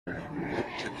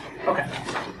Okay.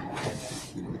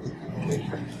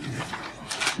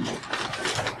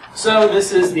 So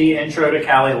this is the Intro to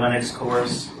Kali Linux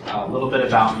course. A little bit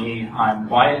about me. I'm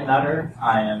Wyatt.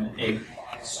 I am a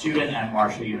student at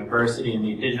Marshall University in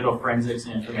the Digital Forensics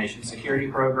and Information Security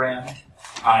program.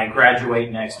 I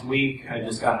graduate next week. I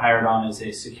just got hired on as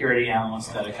a security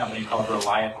analyst at a company called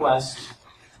Wyatt. Where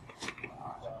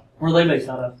are they based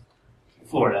out of?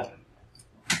 Florida.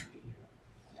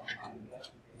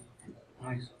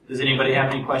 Nice. Does anybody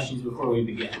have any questions before we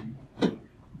begin?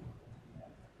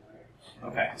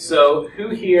 Okay, so who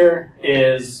here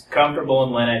is comfortable in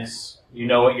Linux? You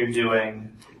know what you're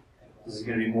doing. This is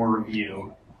going to be more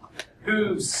review.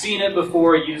 Who's seen it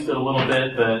before, used it a little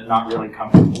bit, but not really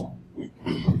comfortable?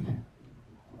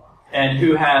 And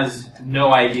who has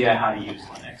no idea how to use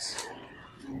Linux?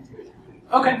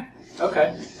 Okay,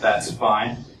 that's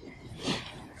fine.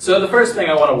 So the first thing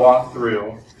I want to walk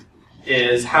through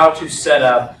is how to set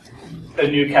up a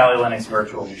new Kali Linux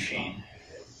virtual machine.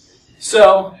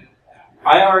 So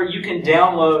you can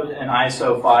download an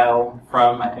ISO file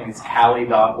from, I think it's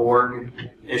kali.org.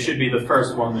 It should be the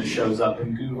first one that shows up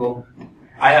in Google.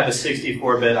 I have a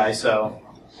 64-bit ISO.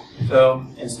 So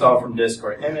install from disk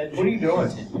or image. What are you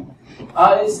doing?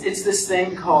 It's this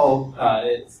thing called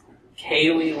it's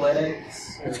Kali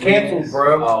Linux. It's canceled,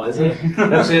 bro. Oh, is it?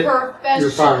 That's it. You're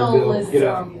fired, Bill. Get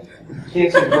out.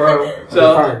 Canceled, bro. So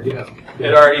You're fired. Get out.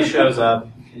 It already shows up.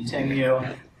 Continue.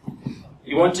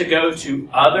 You want to go to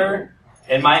other.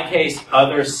 In my case,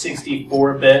 other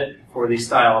 64-bit for the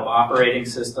style of operating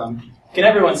system. Can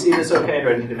everyone see this okay, or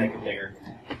do I need to make it bigger?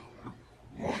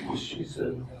 She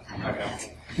said.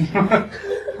 Okay.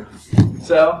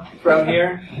 So, from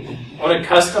here, I want to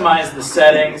customize the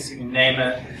settings. You can name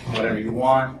it whatever you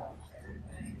want.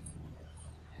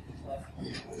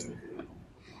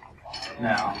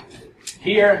 Now,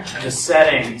 here, the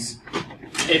settings.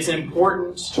 It's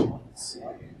important.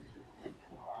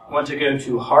 Want to go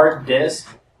to hard disk.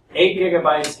 8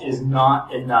 gigabytes is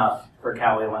not enough for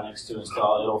Kali Linux to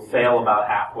install. It'll fail about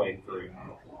halfway through.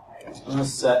 I'm going to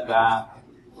set that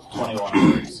 21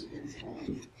 hours.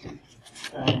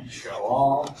 Okay, show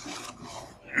all.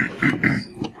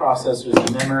 Processors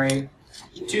and memory.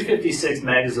 256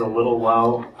 meg is a little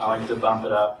low. I like to bump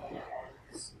it up.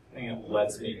 I think it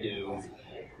lets me do.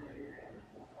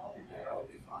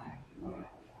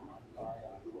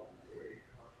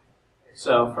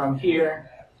 So from here,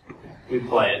 we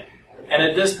play it. And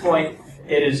at this point,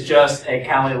 it is just a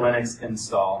Kali Linux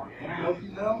install. Can I help you,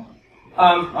 Bill?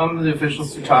 I'm the official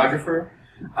photographer.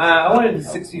 I wanted the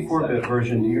 64-bit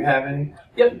version. Do you have any?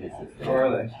 Yep. Where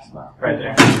are they? Right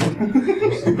there.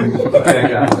 Okay, I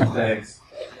got it. Thanks.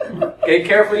 Okay,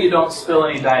 careful you don't spill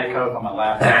any Diet Coke on my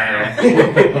laptop.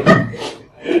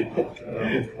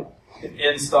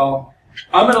 Install.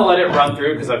 I'm going to let it run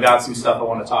through because I've got some stuff I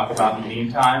want to talk about in the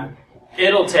meantime.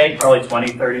 It'll take probably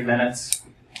 20, 30 minutes.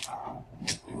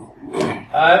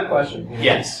 I have a question.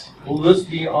 Yes. Will this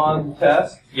be on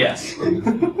test? Yes.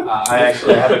 I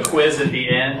actually have a quiz at the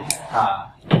end.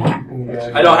 I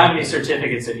don't have any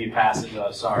certificates if you pass it,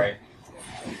 though. Sorry.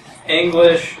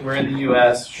 English. We're in the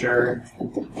U.S. Sure.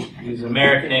 Use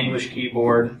American English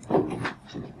keyboard.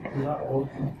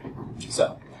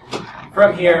 So,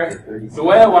 from here, the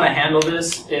way I want to handle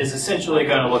this is essentially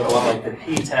going to look a lot like the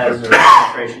P-test or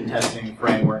penetration testing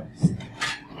framework.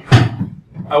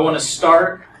 I want to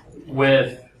start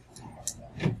with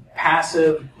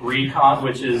passive recon,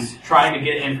 which is trying to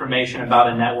get information about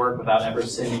a network without ever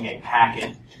sending a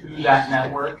packet to that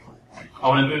network. I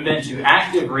want to move into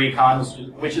active recon,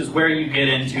 which is where you get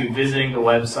into visiting the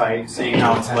website, seeing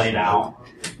how it's laid out,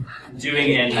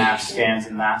 doing nmap scans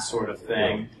and that sort of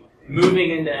thing. Moving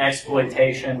into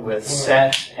exploitation with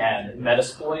set and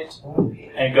metasploit,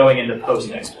 and going into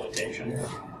post-exploitation.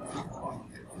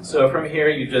 So from here,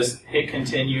 you just hit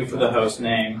continue for the host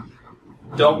name.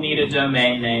 Don't need a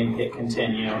domain name, hit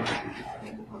continue.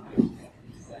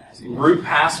 Root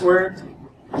password.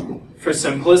 For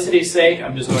simplicity's sake,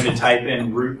 I'm just going to type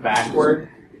in root backward.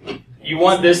 You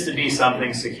want this to be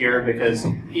something secure because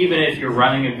even if you're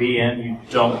running a VM, you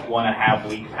don't want to have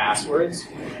weak passwords.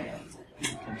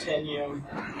 Continue.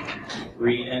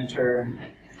 Re-enter.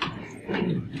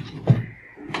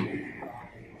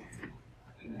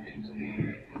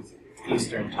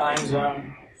 Eastern time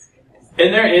zone.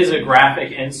 And there is a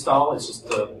graphic install. It's just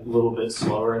a little bit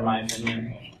slower in my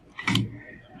opinion.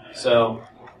 So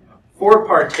for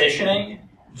partitioning,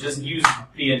 just use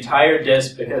the entire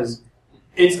disk because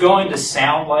it's going to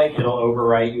sound like it'll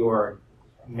overwrite your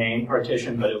main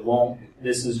partition, but it won't.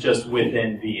 This is just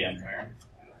within VMware.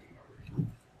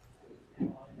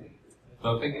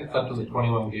 So if it gets up to the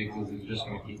 21 gigs, is it just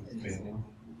going to keep expanding?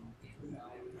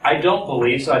 I don't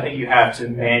believe so. I think you have to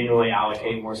manually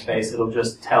allocate more space. It'll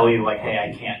just tell you, like, hey,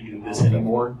 I can't do this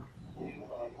anymore.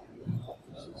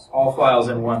 All files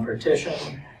in one partition.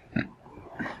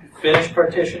 Finish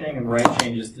partitioning and write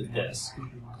changes to disk.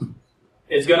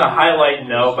 It's going to highlight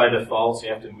no by default, so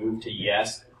you have to move to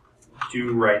yes.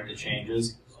 Do write the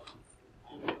changes.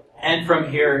 And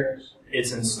from here,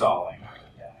 it's installing.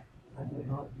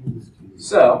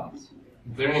 So, is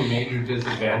there any major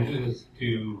disadvantages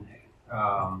to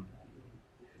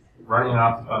running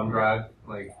off the thumb drive?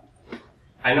 Like,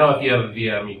 I know if you have a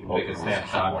VM, you can take a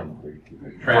snapshot,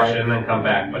 trash it, and then come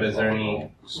back. But is there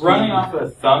any running off a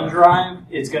thumb drive?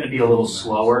 It's going to be a little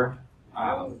slower.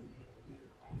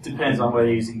 Depends on whether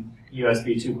you're using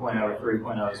USB 2.0 or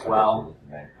 3.0 as well.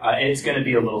 It's going to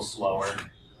be a little slower.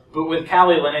 But with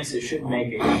Kali Linux, it shouldn't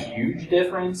make a huge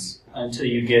difference until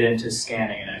you get into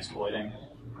scanning and exploiting.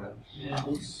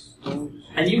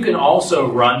 And you can also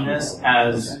run this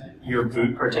as your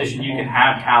boot partition. You can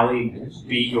have Kali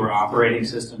be your operating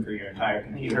system for your entire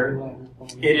computer.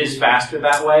 It is faster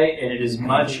that way, and it is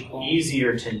much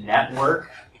easier to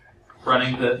network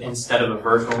running instead of a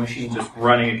virtual machine, just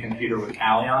running a computer with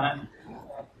Kali on it.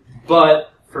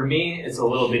 But for me, it's a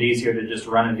little bit easier to just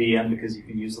run a VM because you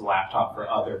can use the laptop for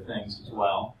other things as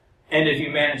well. And if you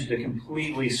manage to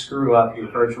completely screw up your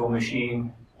virtual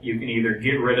machine, you can either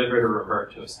get rid of it or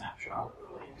revert to a snapshot.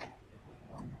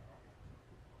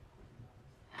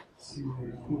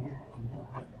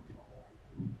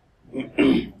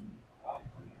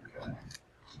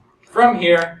 From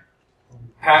here,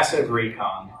 passive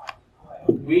recon.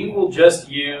 We will just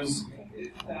use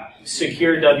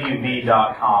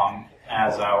SecureWV.com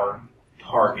as our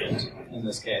target in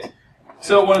this case.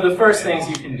 So one of the first things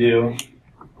you can do,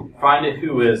 find a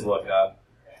whois lookup.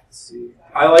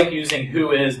 I like using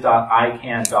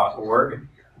whois.icann.org.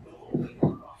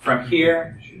 From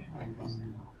here,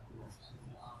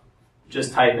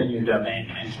 just type in your domain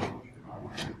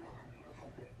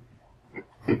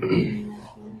name.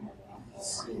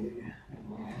 Let's see.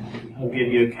 I'll give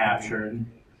you a captured.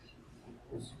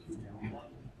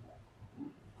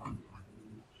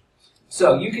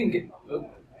 So you can get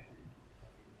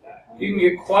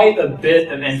quite a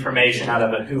bit of information out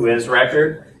of a whois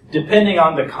record, depending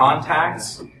on the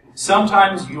contacts.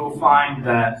 Sometimes you'll find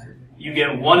that you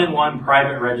get one-in-one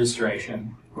private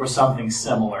registration or something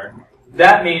similar.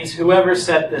 That means whoever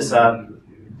set this up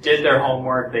did their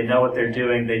homework, they know what they're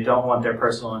doing, they don't want their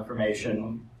personal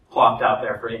information plopped out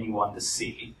there for anyone to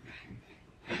see.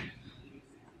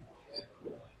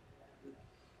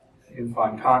 You can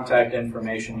find contact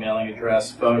information, mailing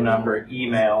address, phone number,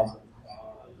 email.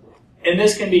 And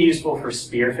this can be useful for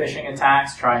spear phishing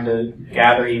attacks, trying to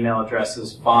gather email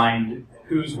addresses, find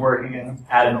who's working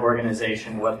at an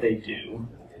organization, what they do.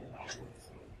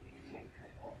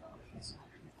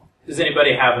 Does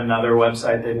anybody have another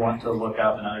website they want to look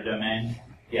up, another domain?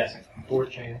 Yes?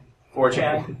 4chan.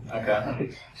 4chan?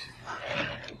 Okay.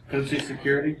 Go to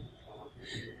security.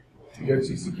 Go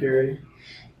to security.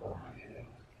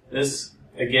 This,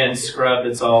 again, scrubbed,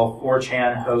 it's all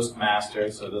 4chan host master,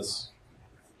 so this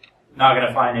not going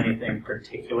to find anything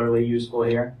particularly useful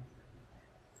here.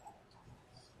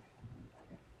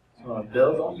 You want to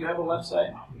build? Don't you have a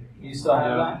website? You still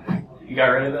have that? You got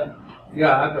rid of it?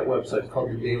 Yeah, I have that website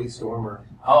called the Daily Stormer.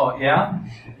 Oh, yeah?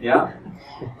 Yeah?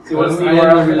 See, what's the I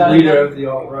URL am for the that leader again? of the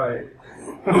alt-right.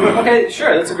 Okay,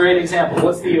 sure, that's a great example.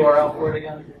 What's the URL for it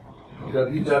again?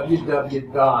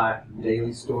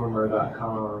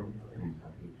 www.dailystormer.com.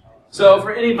 So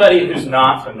for anybody who's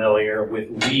not familiar with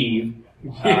Weave,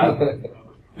 the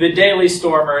Daily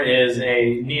Stormer is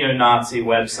a neo-Nazi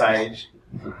website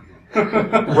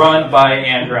run by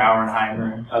Andrew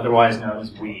Auernheimer, otherwise known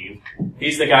as Weave.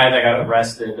 He's the guy that got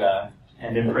arrested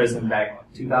and imprisoned back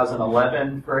in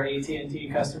 2011 for AT&T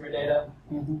customer data.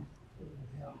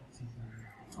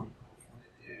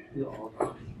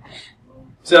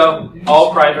 So,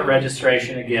 all private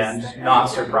registration again, not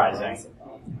surprising.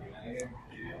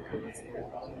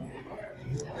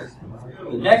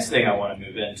 The next thing I want to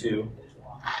move into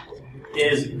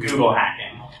is Google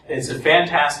hacking. It's a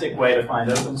fantastic way to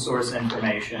find open source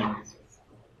information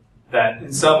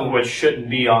that, some of which shouldn't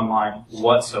be online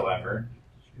whatsoever.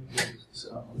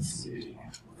 So let's see.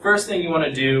 First thing you want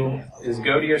to do is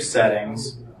go to your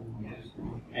settings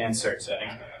and search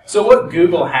settings. So what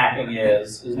Google hacking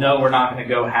is no, we're not going to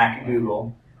go hack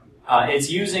Google. It's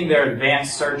using their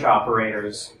advanced search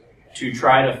operators to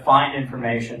try to find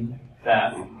information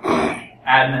that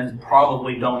admins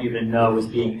probably don't even know is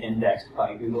being indexed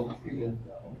by Google.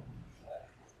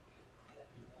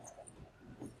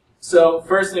 So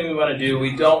first thing we want to do,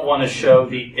 we don't want to show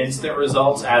the instant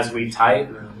results as we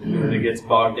type. It gets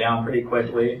bogged down pretty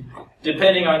quickly.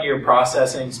 Depending on your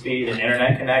processing speed and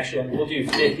internet connection, we'll do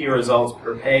 50 results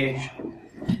per page.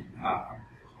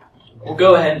 We'll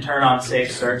go ahead and turn on Safe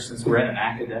Search since we're in an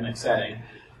academic setting.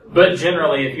 But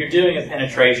generally, if you're doing a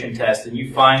penetration test and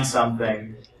you find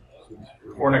something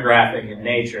pornographic in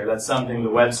nature, that's something the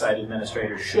website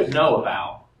administrator should know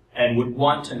about and would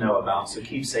want to know about. So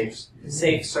keep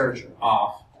Safe Search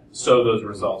off so those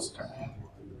results turn on.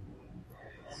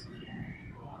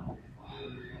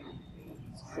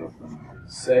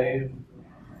 Save.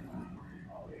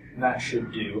 That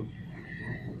should do.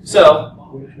 So,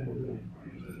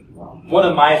 one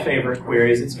of my favorite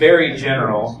queries, it's very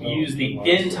general, use the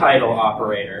in-title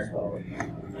operator.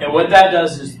 And what that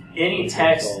does is any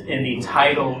text in the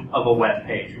title of a web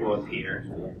page will appear.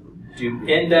 Do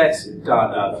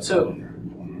index.of. So,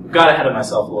 got ahead of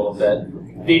myself a little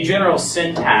bit. The general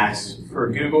syntax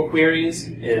for Google queries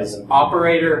is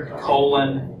operator :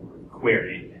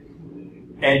 query.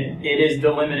 And it is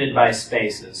delimited by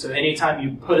spaces. So anytime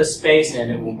you put a space in,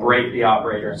 it will break the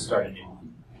operator and start a new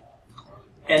one.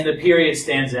 And the period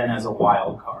stands in as a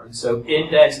wildcard. So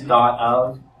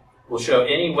index.of will show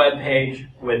any web page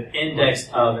with index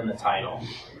of in the title.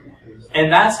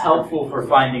 And that's helpful for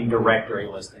finding directory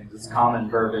listings. It's common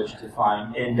verbiage to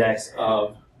find index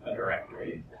of a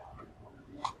directory.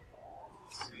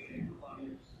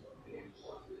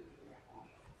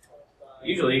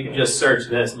 Usually you can just search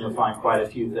this and you'll find quite a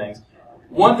few things.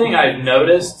 One thing I've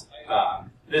noticed,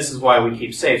 this is why we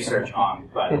keep Safe Search on,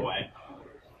 by the way.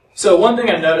 So one thing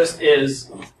I've noticed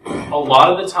is a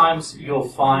lot of the times you'll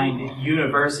find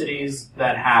universities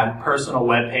that have personal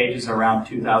web pages around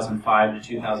 2005 to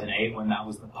 2008 when that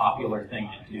was the popular thing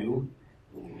to do.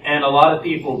 And a lot of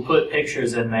people put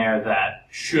pictures in there that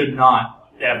should not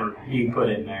ever be put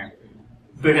in there.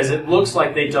 Because it looks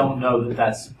like they don't know that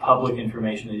that's public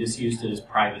information. They just used it as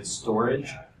private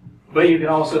storage. But you can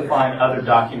also find other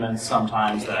documents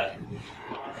sometimes that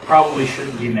probably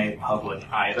shouldn't be made public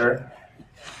either.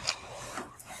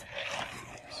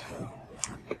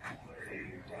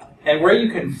 And where you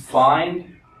can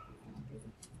find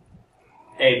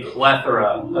a plethora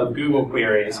of Google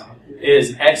queries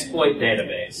is Exploit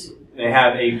Database. They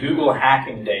have a Google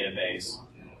hacking database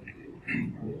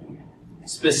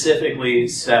specifically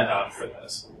set up for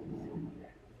this.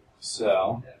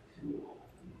 So,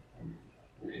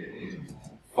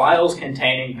 files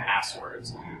containing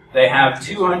passwords. They have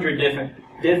 200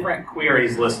 different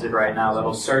queries listed right now that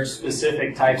will search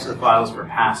specific types of files for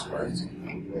passwords.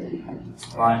 Let's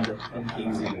find an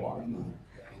easy one.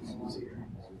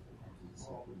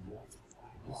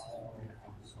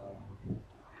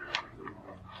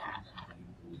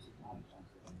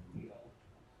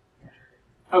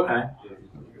 Okay.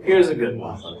 Here's a good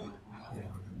one.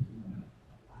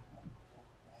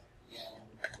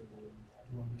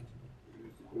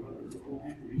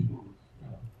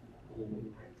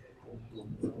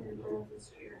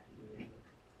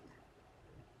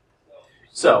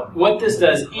 So, what this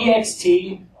does,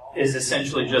 ext is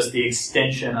essentially just the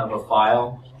extension of a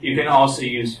file. You can also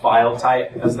use file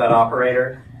type as that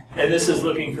operator. And this is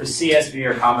looking for CSV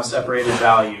or comma-separated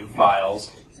value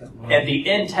files. And the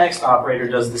in-text operator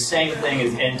does the same thing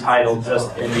as in-title,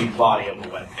 just in the body of the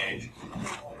web page.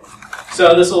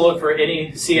 So this will look for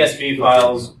any CSV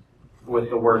files with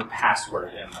the word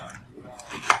password in them.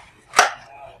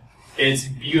 It's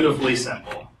beautifully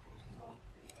simple.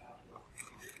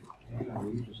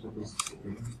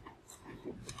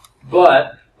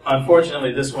 But,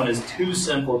 unfortunately, this one is too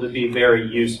simple to be very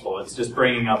useful. It's just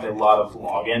bringing up a lot of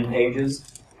login pages.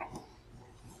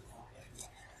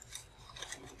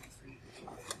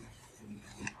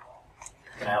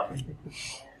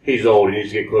 He's old. He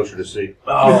needs to get closer to see.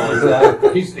 Oh, is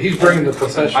that? He's bringing the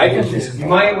professional. You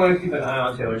might want to keep an eye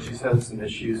on Taylor. She's had some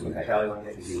issues with Cali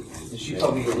Linux. She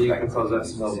told me to leave because that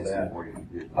smells bad.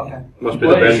 Okay. Must be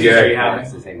the What Ben issues are you Gay. having?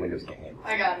 It's the same Windows game.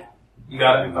 I got it. You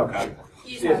got it? Okay.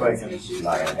 He's See if I having can- some issues. I'm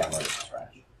not going to download it from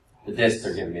scratch. The discs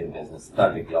are giving me the business. It's not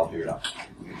a big deal. I'll figure it out.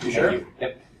 You sure? Thank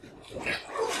you.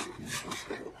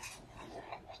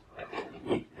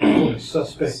 Yep.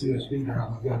 Suspect USB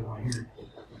drive I've got on here.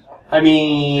 I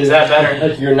mean, Is that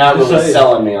better? you're not really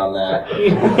selling me on that. Do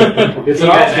you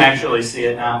guys actually see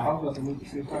it now?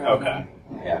 Okay.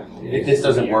 Yeah. If this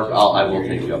doesn't work, I will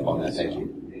take you up on that. Thank you.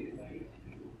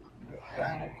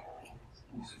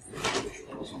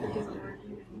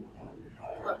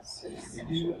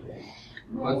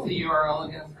 What's the URL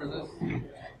again for this?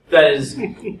 That is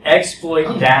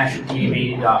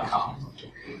exploit-db.com.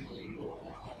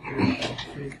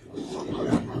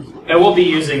 And we'll be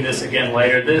using this again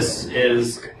later. This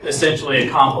is essentially a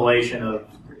compilation of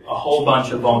a whole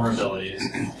bunch of vulnerabilities.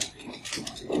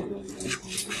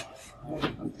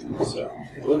 So,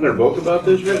 Wasn't there a book about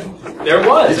this, Rick? there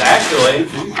was actually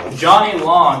Johnny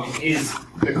Long. He's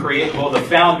the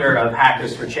founder of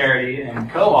Hackers for Charity, and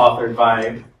co-authored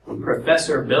by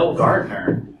Professor Bill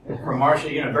Gardner from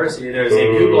Marshall University. There's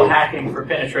a Google Hacking for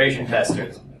Penetration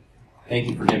Testers. Thank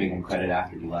you for giving him credit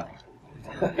after you left.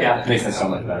 Yeah. It makes it so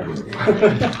much better.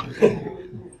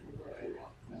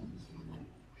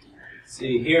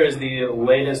 See, here is the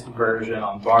latest version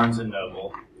on Barnes &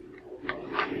 Noble.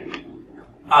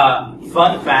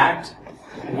 Fun fact,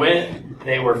 when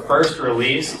they were first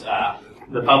released,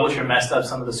 the publisher messed up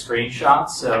some of the screenshots,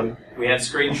 so we had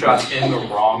screenshots in the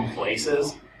wrong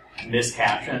places,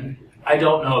 miscaptioned. I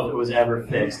don't know if it was ever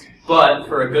fixed, but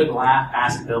for a good laugh,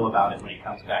 ask Bill about it when he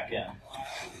comes back in.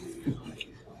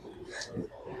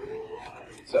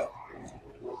 So,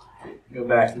 go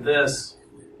back to this.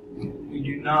 We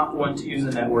do not want to use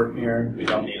a network mirror. We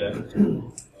don't need it.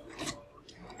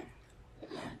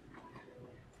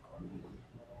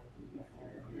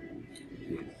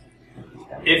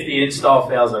 If the install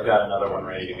fails, I've got another one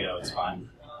ready to go. It's fine.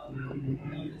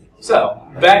 So,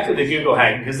 back to the Google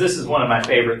hacking, because this is one of my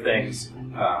favorite things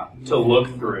to look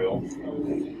through.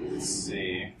 Let's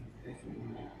see.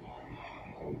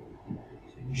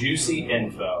 Juicy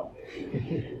info.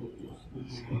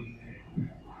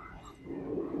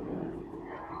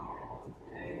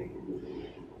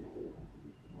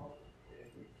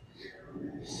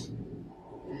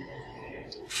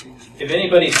 If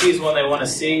anybody sees one they want to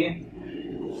see,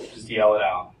 just yell it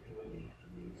out.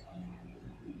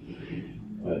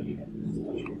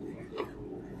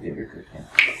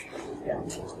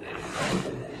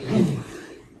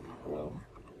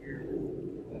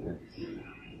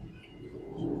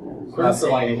 Search for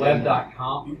like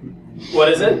web.com. What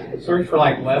is it? Search for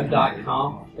like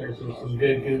web.com. There's some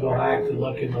good Google hacks to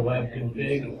look in the web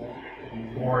config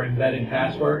or embedded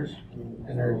passwords,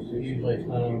 and there's usually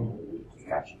some.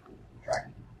 Gotcha.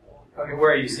 Tracking. Okay,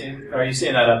 where are you seeing? Are you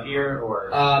seeing that up here or?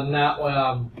 Not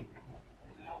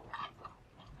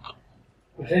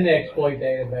it's in the exploit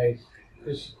database.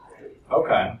 Just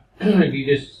Okay. if you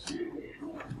just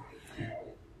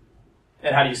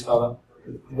And how do you spell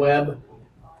web.com,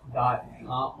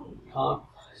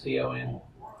 CON,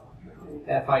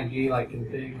 FIG like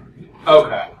config, that?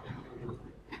 Okay.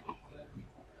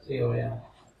 CON.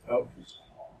 Oh.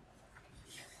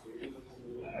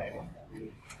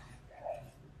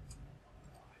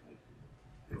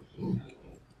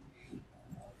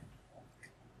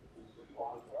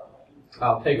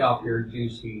 I'll take off your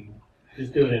juicy.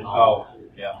 Just do it in all. Oh,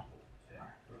 yeah.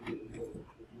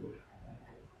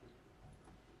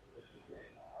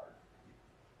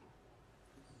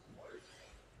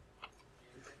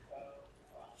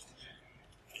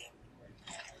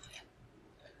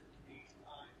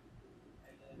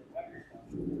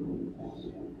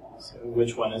 So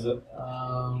which one is it?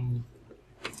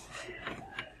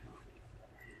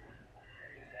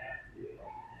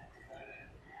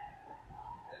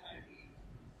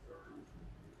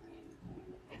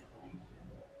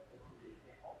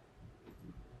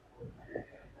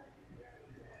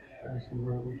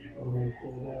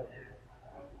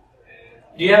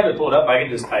 Do you have it pulled up? I can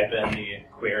just type in the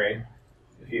query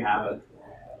if you have it.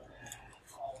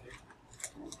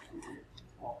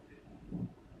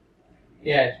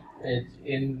 Yeah, it's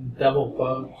in double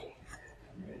quotes.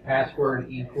 Password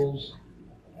equals.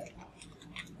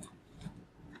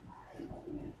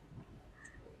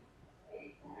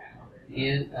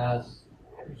 In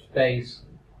space.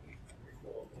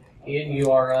 In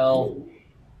URL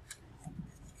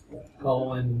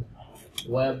colon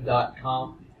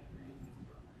web.com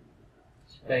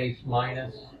space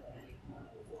minus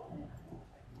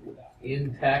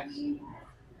in text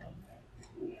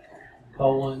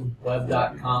colon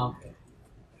web.com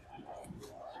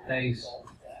space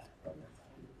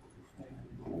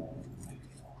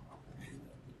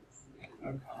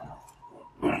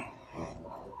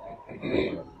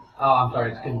oh, I'm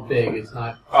sorry, it's config, it's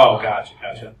not. Oh,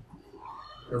 gotcha.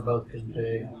 They're both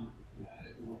config.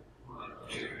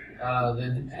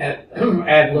 Then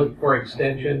add look for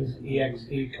extensions,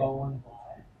 ext colon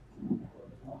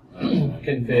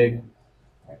config.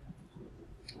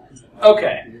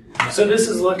 Okay, so this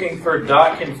is looking for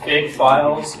 .config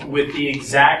files with the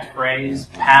exact phrase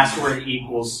password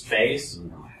equals space.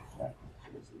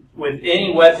 With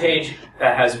any web page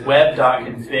that has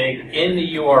web.config in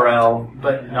the URL,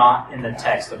 but not in the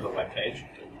text of the web page.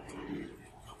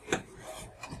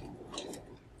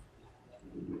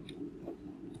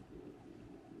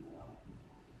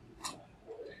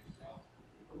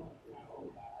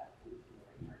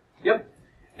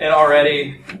 And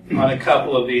already on a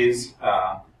couple of these,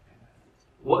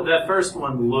 that first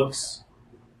one looks,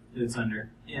 it's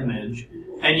under image,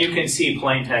 and you can see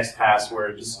plain text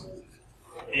passwords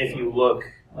if you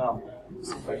look. Well,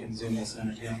 let's see if I can zoom this in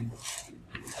again.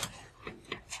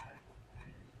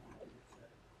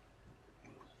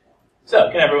 So,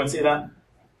 can everyone see that?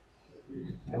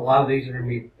 And a lot of these are going to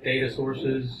be data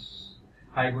sources,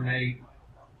 Hibernate,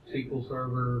 SQL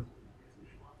Server,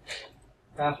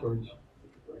 passwords.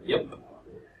 Yep.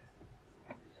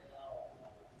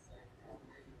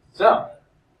 So,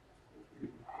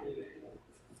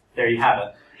 there you have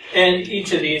it. And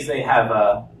each of these, they have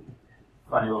a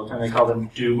funny little term. They call them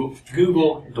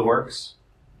Google dorks.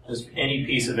 Just any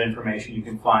piece of information you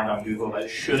can find on Google that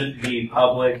shouldn't be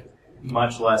public,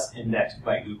 much less indexed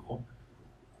by Google.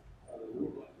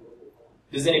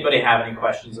 Does anybody have any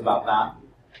questions about that?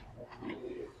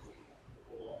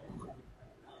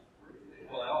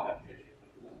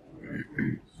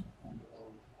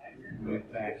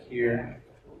 Move back here.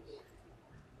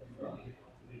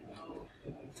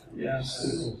 Yes.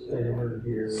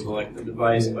 Select the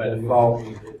device by default.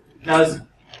 Now, is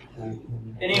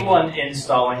anyone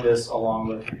installing this along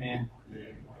with me?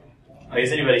 Like,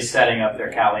 is anybody setting up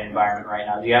their Kali environment right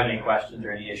now? Do you have any questions or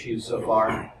any issues so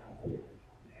far?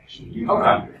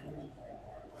 Okay.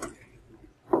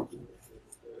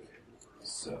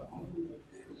 So,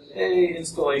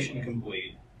 installation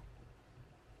complete.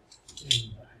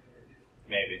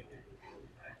 Maybe.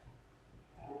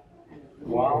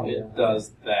 While it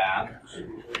does that,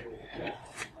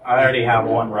 I already have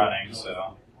one running,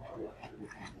 so.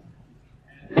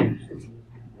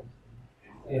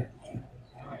 Yeah.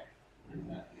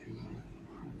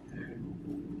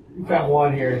 We found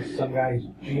one here. It's some guy's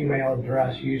Gmail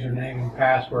address, username, and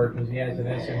password because he has an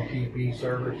SMTP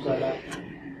server set up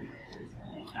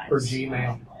for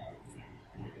Gmail.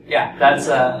 Yeah,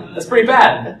 that's pretty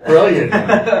bad. Brilliant.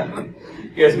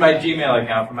 Here's my Gmail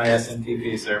account for my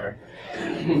SMTP server.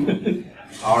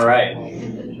 All right.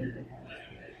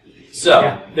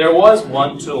 So, there was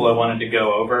one tool I wanted to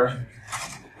go over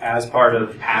as part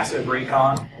of passive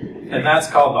recon, and that's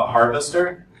called the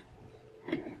Harvester.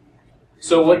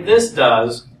 So what this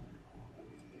does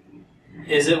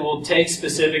is it will take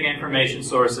specific information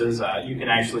sources. You can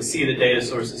actually see the data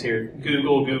sources here.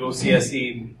 Google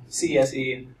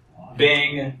CSE,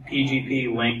 Bing, PGP,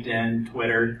 LinkedIn,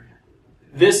 Twitter.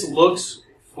 This looks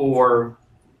for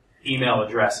email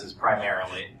addresses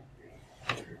primarily.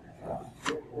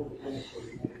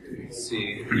 Let's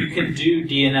see. You can do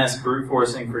DNS brute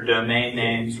forcing for domain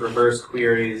names, reverse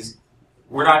queries.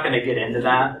 We're not going to get into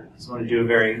that. I just want to do a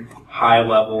very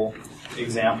high-level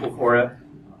example for it.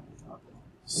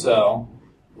 So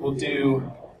we'll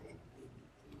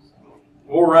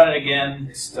run it again.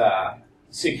 Just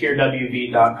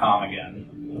SecureWV.com again.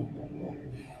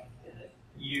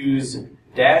 Use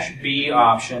 -B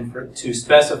option to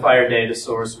specify our data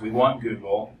source. We want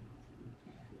Google,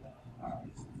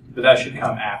 but that should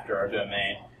come after our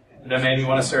domain. The domain we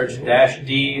want to search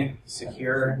 -D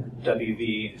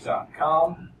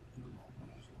SecureWV.com.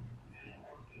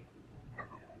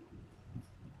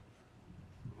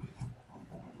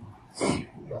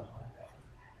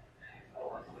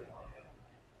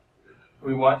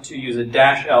 We want to use a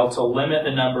 -L to limit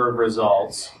the number of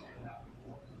results.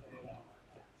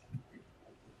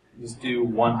 Just do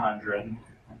 100.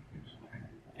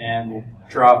 And we'll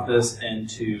drop this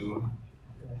into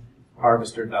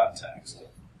harvester.txt.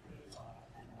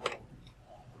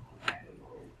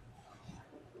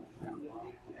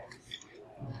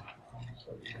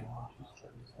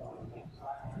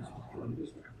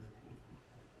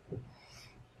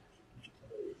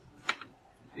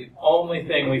 The only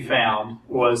thing we found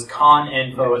was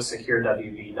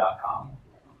coninfo@securewv.com.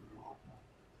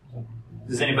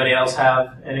 Does anybody else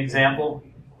have an example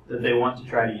that they want to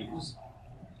try to use?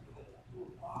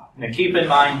 Now keep in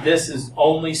mind, this is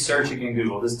only searching in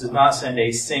Google. This does not send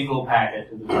a single packet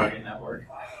to the target network.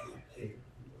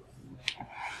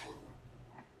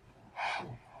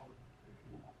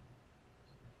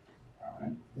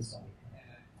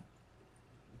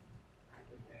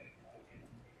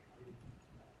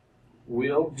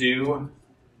 We'll do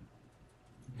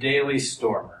Daily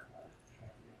Stormer.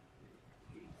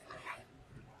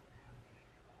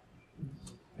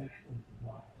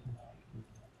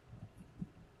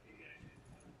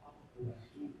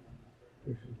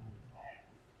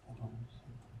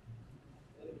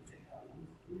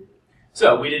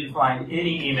 So we didn't find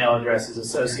any email addresses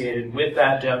associated with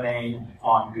that domain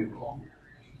on Google.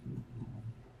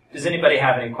 Does anybody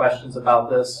have any questions about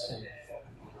this?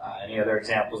 Any other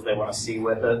examples they want to see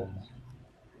with it?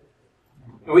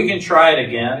 We can try it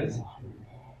again.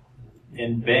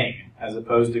 in Bing as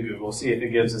opposed to Google, see if it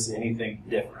gives us anything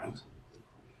different.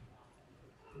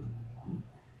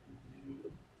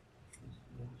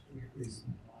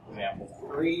 Example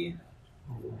 3.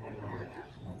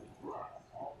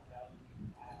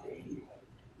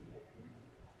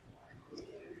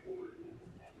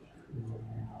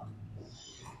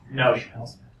 No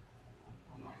emails.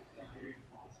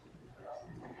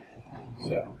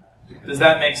 So, does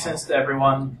that make sense to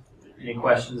everyone? Any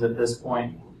questions at this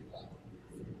point?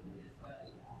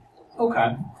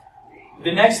 Okay.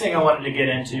 The next thing I wanted to get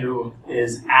into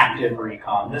is active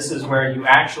recon. This is where you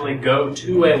actually go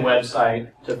to a website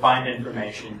to find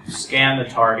information, scan the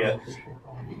target,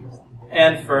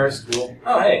 and first we'll,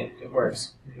 oh hey, it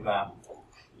works. Look at that.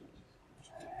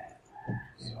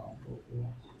 So,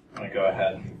 I'm going to go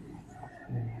ahead.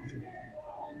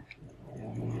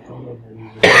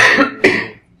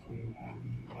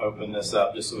 Open this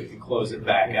up just so we can close it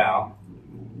back out.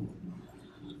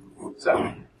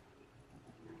 So,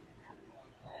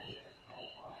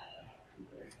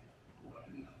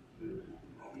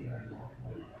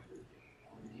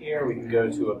 here we can go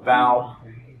to About.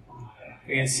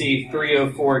 You can see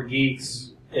 304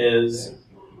 Geeks is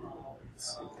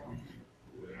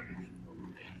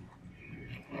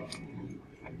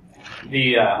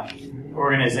the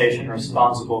organization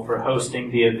responsible for hosting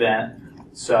the event.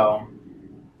 So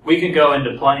we can go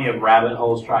into plenty of rabbit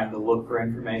holes trying to look for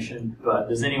information, but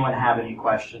does anyone have any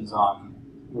questions on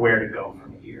where to go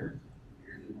from here?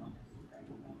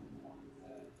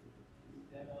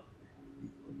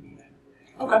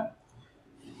 Okay.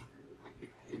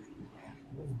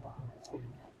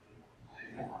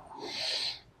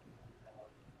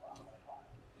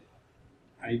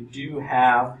 I do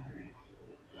have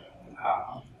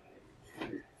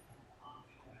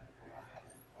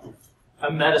a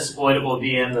Metasploitable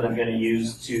VM that I'm going to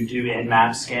use to do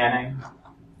in-map scanning.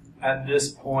 At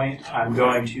this point, I'm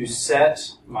going to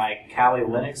set my Kali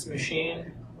Linux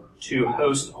machine to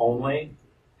host only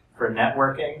for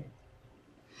networking.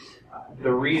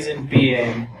 The reason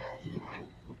being,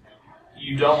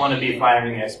 you don't want to be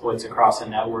firing exploits across a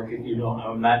network if you don't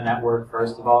own that network,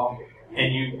 first of all.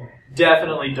 And you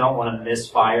definitely don't want to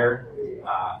misfire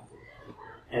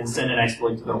and send an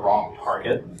exploit to the wrong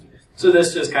target. So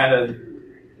this just kind of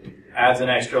adds an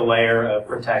extra layer of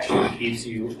protection that keeps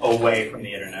you away from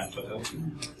the internet with it.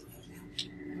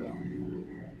 So,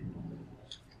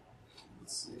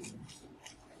 let's see.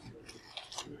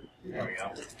 There we go.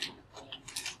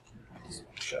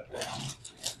 Shut down.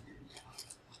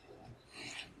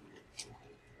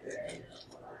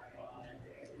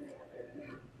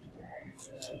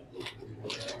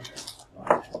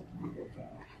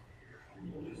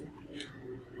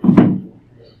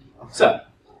 So,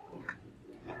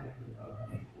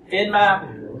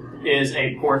 InMap is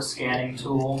a port scanning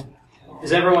tool.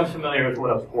 Is everyone familiar with what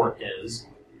a port is?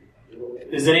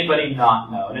 Does anybody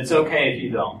not know? And it's okay if you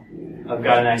don't. I've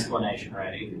got an explanation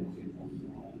ready.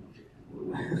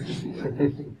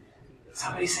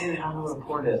 Somebody say they don't know what a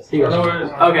port is.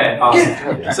 Okay,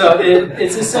 awesome. So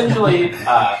it's essentially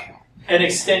an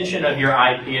extension of your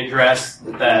IP address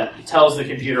that tells the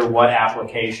computer what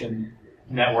application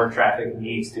network traffic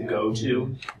needs to go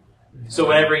to. So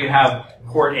whenever you have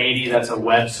port 80, that's a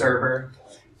web server.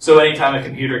 So anytime a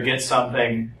computer gets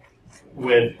something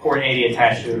with port 80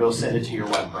 attached to it, it'll send it to your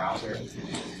web browser.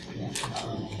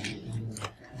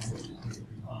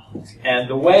 And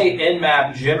the way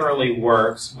InMap generally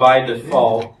works by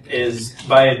default is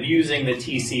by abusing the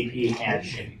TCP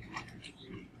handshake.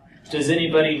 Does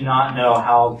anybody not know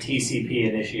how TCP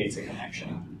initiates a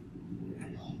connection?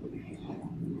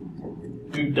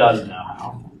 Who does know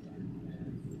how?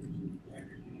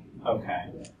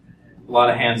 Okay. A lot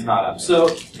of hands not up. So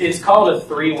it's called a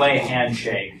three-way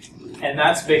handshake. And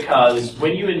that's because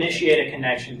when you initiate a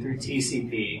connection through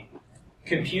TCP,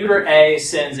 computer A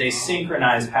sends a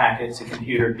synchronized packet to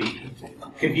computer B.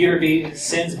 Computer B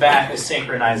sends back a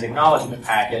synchronized acknowledgement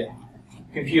packet.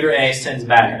 Computer A sends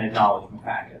back an acknowledgement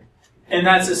packet. And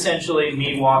that's essentially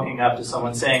me walking up to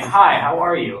someone saying, "Hi, how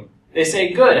are you?" They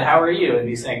say, "Good, how are you?" And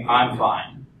me saying, "I'm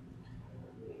fine."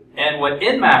 And what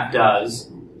InMap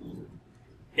does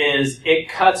is it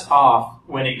cuts off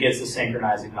when it gets a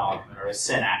synchronized acknowledgement or a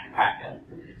SYNAC packet.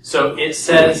 So it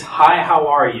says, "Hi, how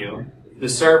are you?" The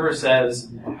server says,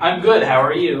 "I'm good, how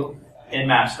are you?"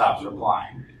 InMap stops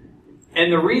replying.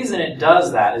 And the reason it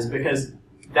does that is because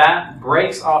that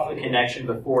breaks off the connection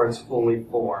before it's fully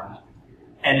formed,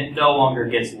 and it no longer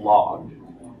gets logged.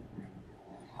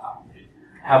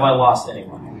 Have I lost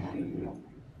anyone?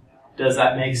 Does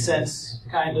that make sense,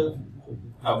 kind of?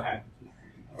 Okay.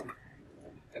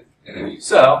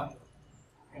 So,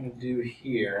 I'm going to do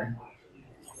here.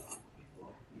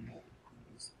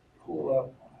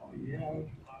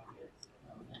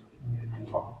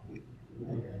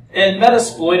 And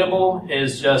Metasploitable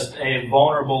is just a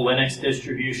vulnerable Linux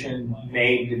distribution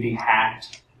made to be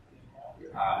hacked.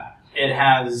 It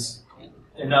has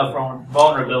enough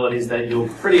vulnerabilities that you'll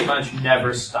pretty much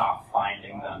never stop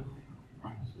finding them.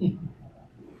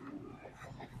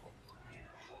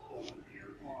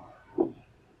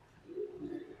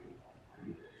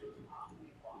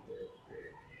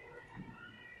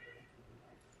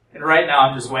 And right now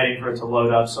I'm just waiting for it to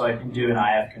load up so I can do an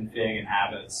ifconfig and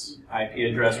have its IP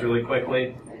address really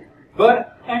quickly.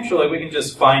 But actually we can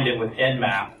just find it with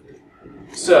nmap.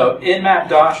 So nmap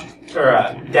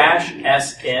dash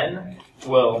sn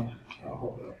will,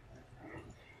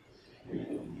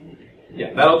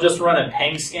 that'll just run a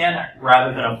ping scan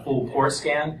rather than a full port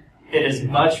scan. It is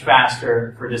much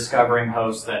faster for discovering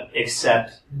hosts that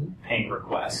accept ping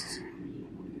requests.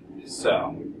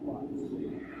 So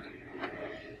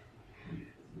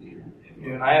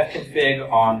do an ifconfig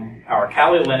on our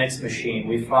Kali Linux machine.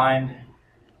 We find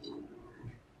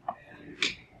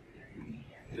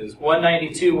is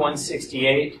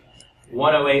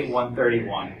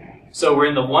 192.168.108.131. So we're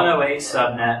in the 108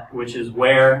 subnet, which is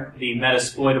where the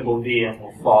Metasploitable VM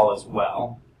will fall as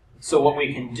well. So what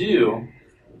we can do,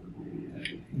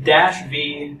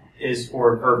 -v is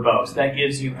for verbose. That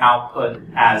gives you output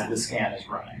as the scan is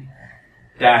running.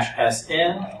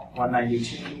 -sn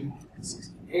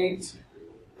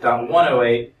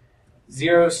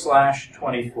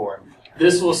 192.168.108.0/24.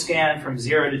 This will scan from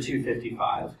 0 to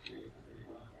 255.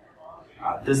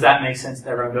 Does that make sense to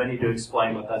everyone? Do I need to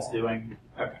explain what that's doing?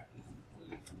 Okay.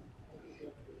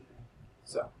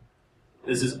 So,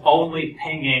 this is only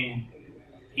pinging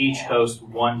each host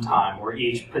one time, or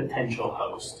each potential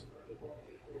host.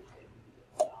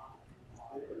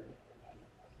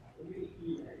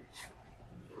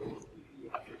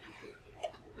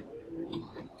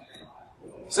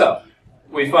 So,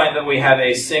 we find that we have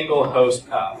a single host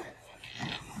up.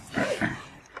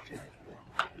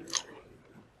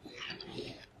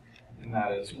 And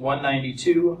that is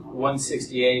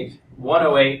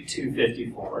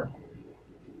 192.168.108.254.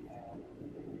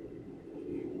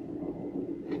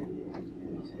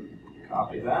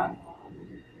 Copy that.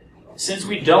 Since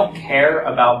we don't care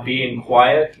about being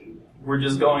quiet, we're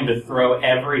just going to throw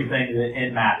everything that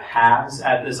nmap has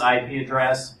at this IP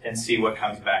address and see what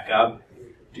comes back up.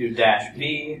 Do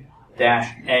 -v,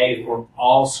 -a for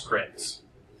all scripts.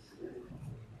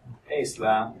 Paste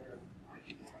that.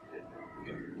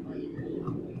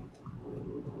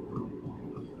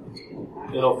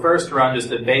 It'll first run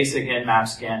just a basic nmap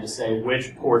scan to say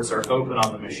which ports are open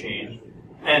on the machine.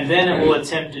 And then it will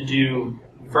attempt to do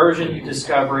version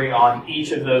discovery on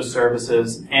each of those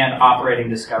services and operating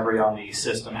discovery on the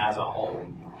system as a whole.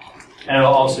 And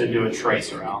it'll also do a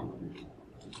trace around.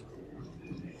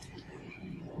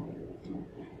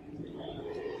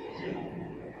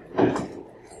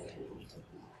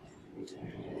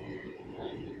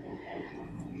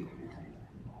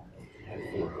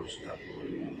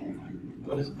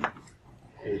 What is it?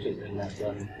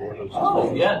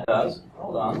 Oh, yeah, it does.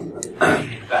 Hold on.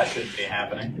 That shouldn't be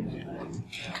happening.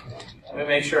 Let me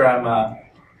make sure I'm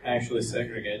actually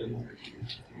segregated.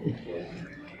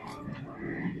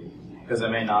 Because I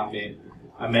may not be.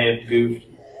 I may have goofed.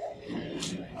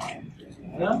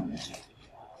 No?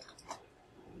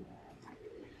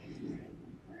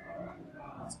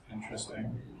 That's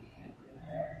interesting.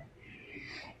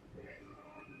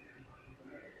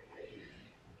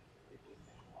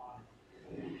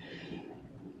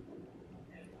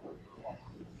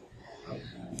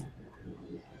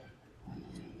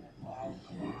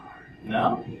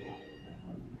 No?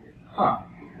 Huh.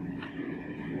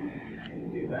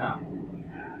 Do that.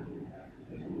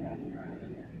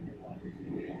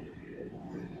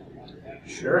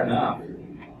 Sure enough.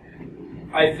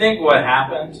 I think what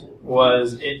happened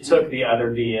was it took the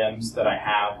other VMs that I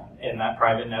have in that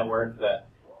private network that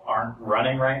aren't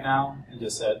running right now and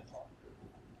just said,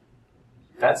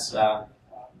 that's,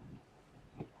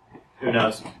 who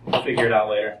knows? We'll figure it out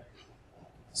later.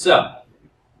 So,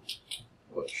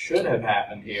 what should have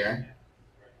happened here,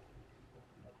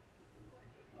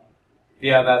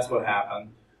 yeah, that's what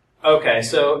happened. Okay,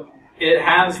 so it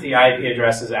has the IP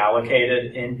addresses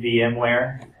allocated in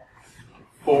VMware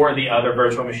for the other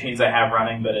virtual machines I have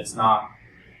running, but it's not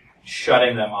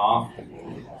shutting them off.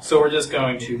 So we're just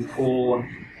going to pull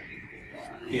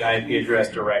the IP address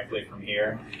directly from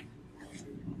here.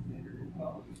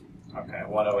 Okay,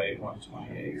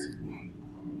 108.128.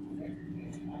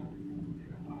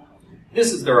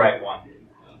 This is the right one.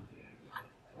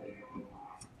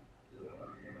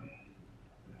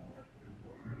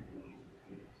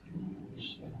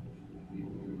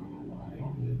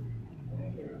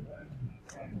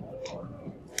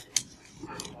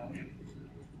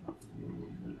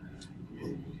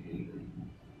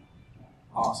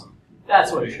 That's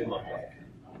what it should look like.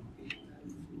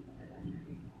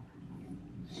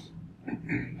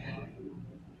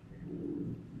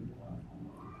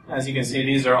 As you can see,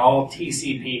 these are all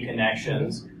TCP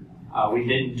connections. We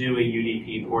didn't do a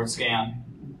UDP port scan.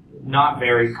 Not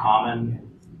very common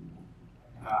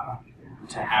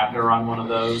to have to run one of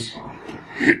those.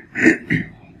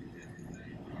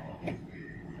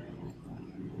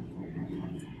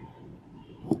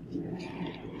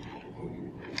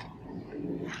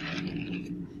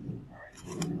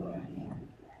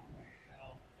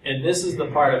 And this is the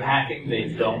part of hacking they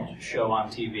don't show on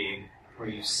TV, where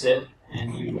you sit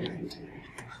and you wait.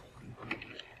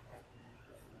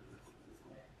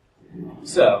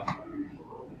 So,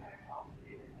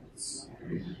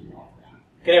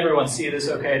 can everyone see this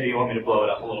okay, or do you want me to blow it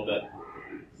up a little bit?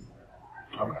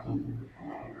 Okay.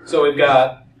 So we've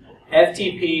got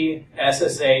FTP,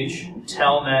 SSH,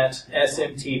 Telnet,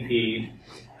 SMTP,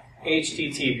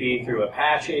 HTTP through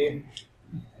Apache,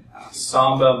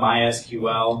 Samba,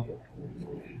 MySQL,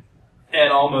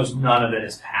 and almost none of it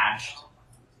is patched.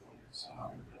 So,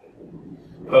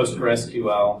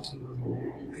 PostgreSQL.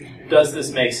 Does this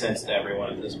make sense to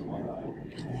everyone at this point?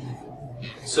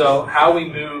 So how we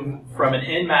move from an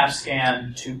Nmap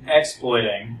scan to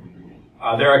exploiting,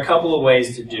 there are a couple of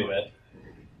ways to do it.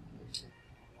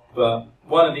 But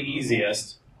one of the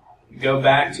easiest, go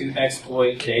back to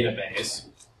exploit database.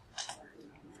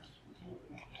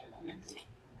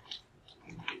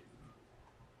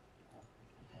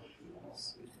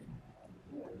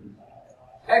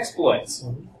 Exploits.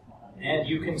 And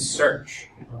you can search.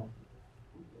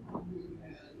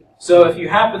 So if you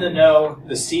happen to know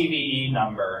the CVE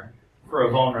number for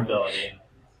a vulnerability,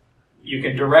 you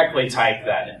can directly type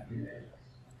that in.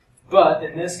 But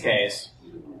in this case,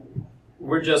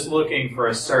 we're just looking for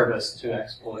a service to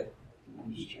exploit.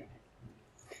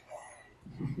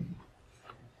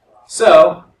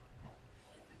 So,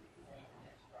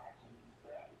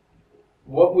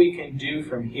 what we can do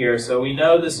from here, so we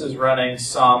know this is running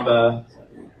Samba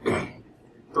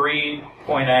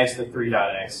 3.x to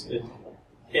 3.x.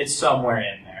 It's somewhere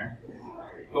in there.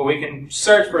 But we can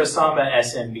search for a Samba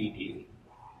SMBD.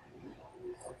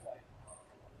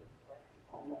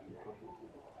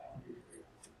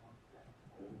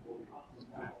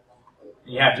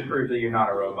 You have to prove that you're not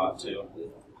a robot, too.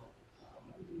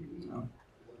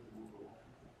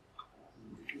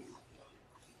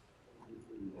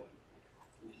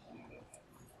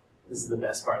 This is the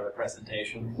best part of the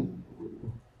presentation.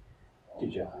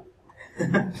 Good job.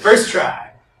 First try.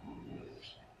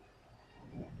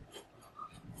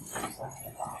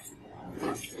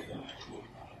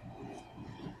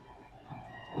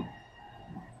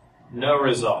 No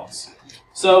results.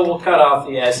 So we'll cut off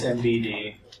the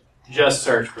SMBD. Just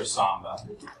search for Samba.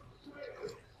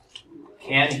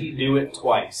 Can he do it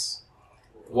twice?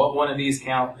 What one of these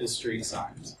count as street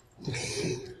signs?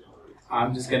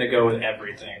 I'm just going to go with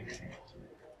everything.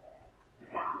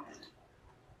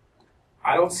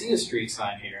 I don't see a street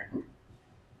sign here.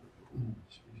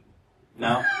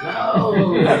 No?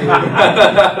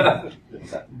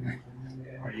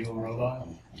 Are you a robot?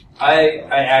 I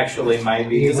actually might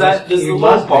be. Does the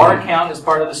little bar count as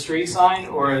part of the street sign,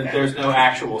 or there's no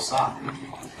actual sign?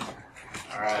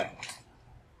 All right.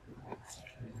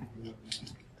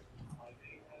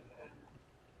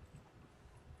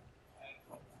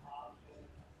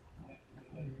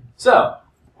 So,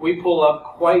 we pull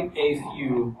up quite a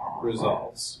few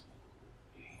results.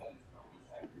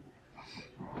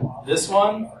 This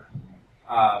one,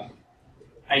 I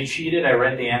cheated. I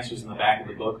read the answers in the back of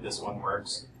the book. This one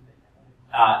works.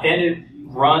 And it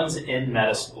runs in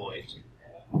Metasploit.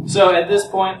 So at this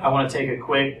point, I want to take a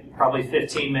quick, probably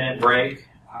 15-minute break.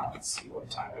 Let's see, what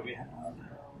time do we have?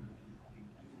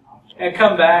 And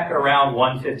come back around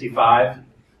 1:55,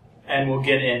 and we'll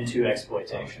get into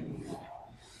exploitation.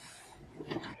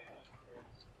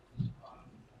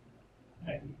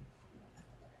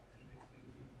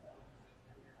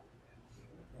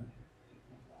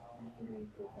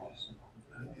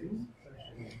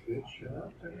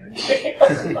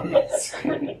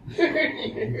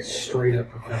 Straight up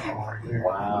professional right there.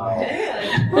 Wow.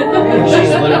 She's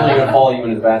literally going to follow you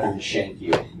into the bathroom and shank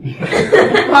you.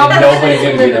 Nobody's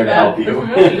going to be there to help you. You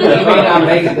may not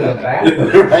make it to the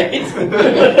bathroom. Right?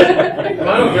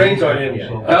 My brains aren't in yet.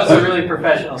 That was a really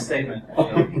professional statement.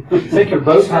 Take your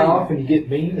bow tie off and you get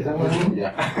bean? Is that what I mean?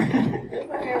 Yeah.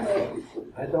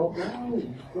 I don't know.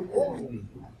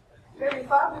 Maybe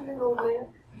 5 minutes old man.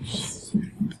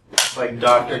 It's like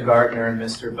Dr. Gardner and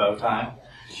Mr. Bowtie.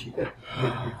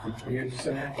 You're just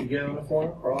going to have to get on the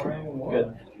floor, crawl around and walk.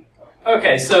 Good.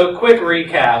 Okay, so quick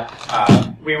recap.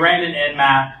 We ran an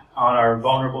Nmap. on our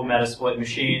vulnerable Metasploit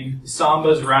machine.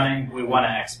 Samba's running. We want to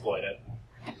exploit it.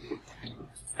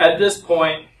 At this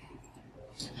point,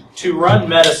 to run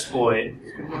Metasploit,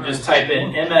 just type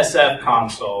in MSF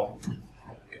console.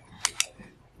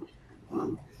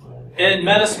 And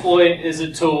Metasploit is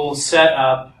a tool set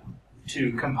up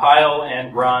to compile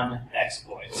and run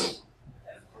exploits.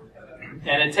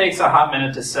 And it takes a hot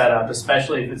minute to set up,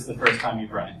 especially if it's the first time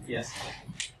you've run it. Yes?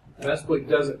 Metasploit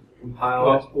doesn't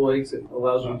compile exploits. It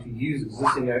allows you to use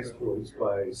existing exploits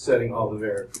by setting all the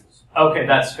variables. Okay,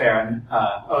 that's fair.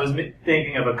 I was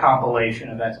thinking of a compilation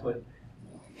of exploits.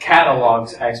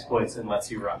 Catalogs exploits and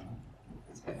lets you run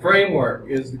them. Framework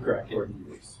is the correct word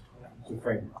to use. It's a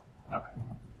framework. Okay.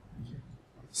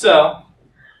 So,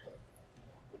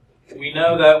 we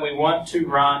know that we want to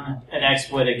run an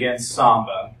exploit against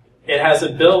Samba. It has a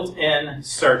built-in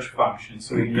search function,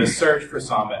 so we can just search for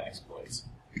Samba exploits.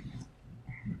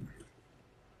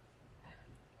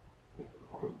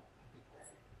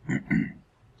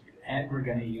 And we're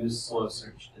going to use slow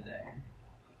search today.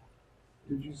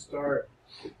 Did you start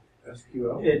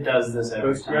SQL? It does this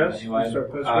every time Postgres? anyway. You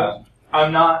start Postgres?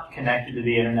 I'm not connected to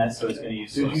the internet, so it's going to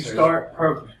use slow Did you search. start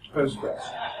Postgres?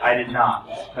 I did not.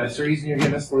 That's the reason you're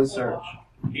getting a slow search.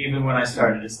 Even when I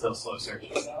started, it's still slow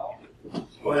searches.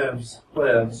 Whatevs.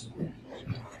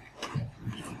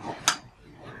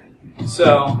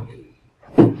 So,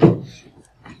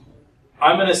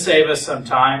 I'm going to save us some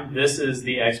time. This is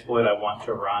the exploit I want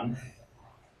to run.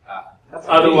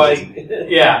 Otherwise,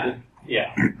 yeah.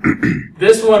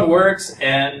 This one works,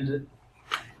 and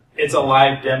it's a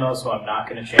live demo, so I'm not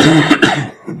going to change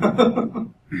it.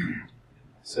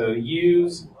 So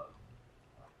use.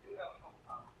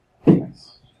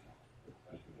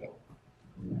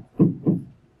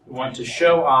 We want to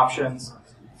show options.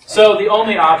 So the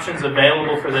only options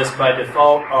available for this by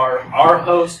default are our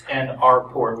host and our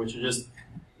port, which is just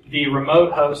the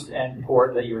remote host and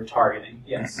port that you're targeting.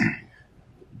 Yes?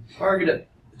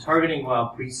 Targeting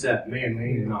while preset may or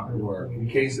may not work. In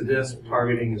case of this,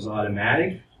 targeting is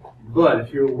automatic. But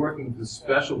if you're working with a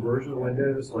special version of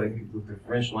Windows, like with the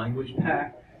French language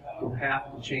pack, you'll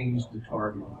have to change the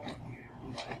targeting.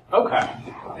 Okay.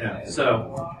 Yeah.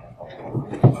 So,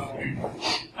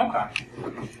 Okay.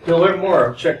 to learn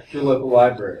more, check your local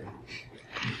library.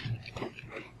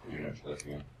 Let's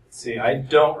see, I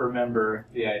don't remember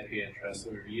the IP address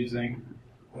that we were using.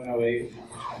 108.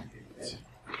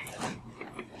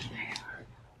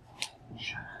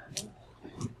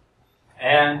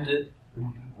 And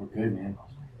We're good, man.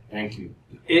 Thank you.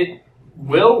 it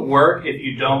will work if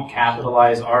you don't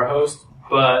capitalize our host,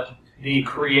 but the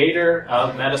creator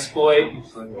of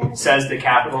Metasploit says to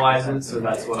capitalize it, so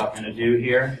that's what I'm going to do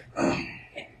here.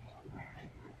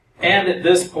 And at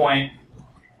this point,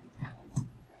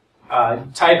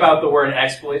 type out the word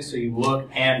exploit so you look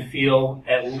and feel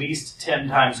at least 10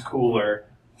 times cooler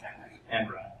and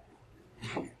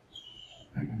run.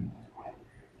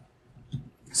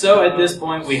 So at this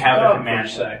point, we have a command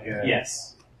set.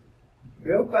 Yes.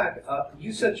 Go back up.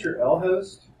 You set your L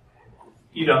host.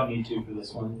 You don't need to for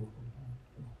this one.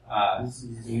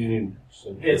 You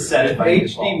It's set it If by HD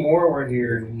default. Moore were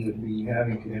here, he would be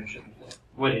having connection.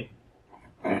 Would it?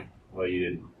 Well, you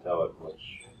didn't tell it which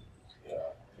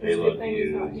payload to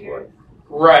use. What?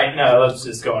 Right, no, let's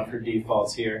just go in for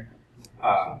defaults here.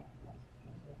 I'll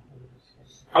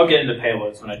get into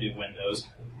payloads when I do Windows.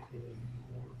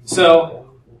 So,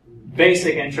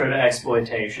 basic intro to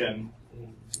exploitation.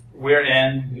 We're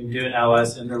in, you can do an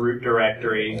ls in the root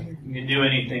directory. You can do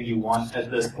anything you want at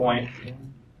this point.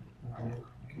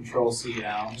 Control C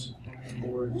out.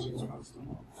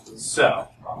 So,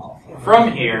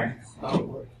 from here,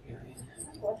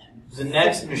 the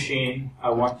next machine I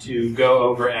want to go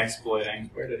over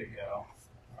exploiting. Where did it go?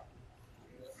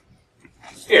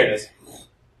 Here it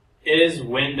is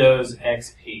Windows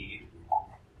XP.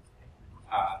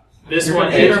 This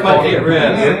one is might be at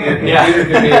risk. Yeah. Your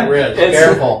computer could be at risk. It's-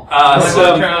 Careful.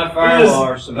 so turn on firewall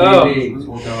or some UVs.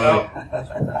 We'll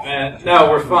go no,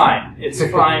 we're fine. It's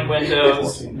fine,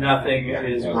 Windows. Nothing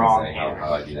is wrong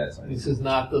here. This is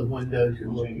not the Windows you're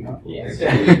looking for.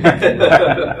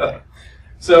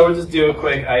 So we'll just do a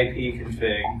quick IP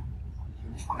config.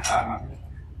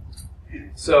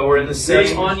 So we're in the There's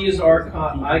same. unused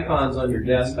icons on your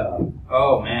desktop.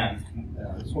 Oh man.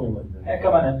 This one looked Hey,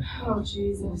 come on in. Oh,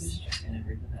 Jesus.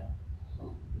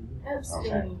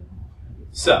 Abstain.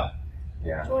 So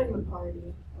Join the party.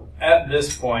 at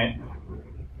this point,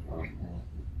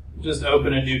 just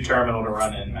open a new terminal to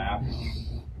run Nmap.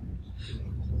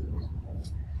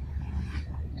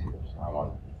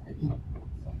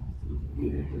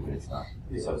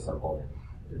 It's so simple.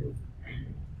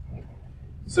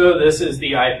 So this is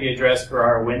the IP address for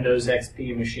our Windows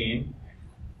XP machine.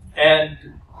 And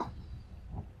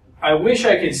I wish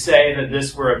I could say that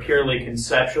this were a purely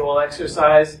conceptual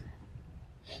exercise,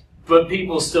 but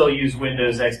people still use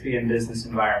Windows XP in business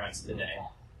environments today.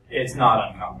 It's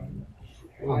not uncommon.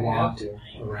 A lot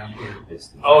around here.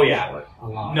 Oh yeah. A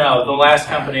lot. No, the last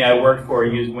company I worked for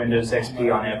used Windows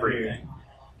XP on everything.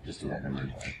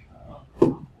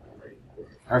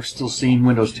 I've still seen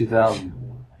Windows 2000.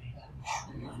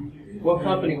 What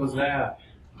company was that?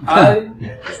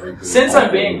 Since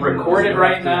I'm being recorded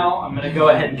right now, I'm going to go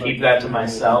ahead and keep that to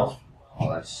myself.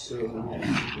 But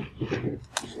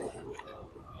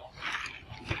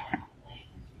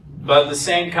the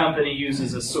same company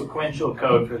uses a sequential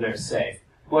code for their safe.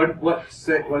 What's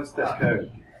that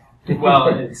code? Well,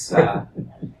 it's a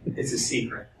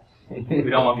secret.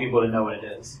 We don't want people to know what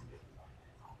it is.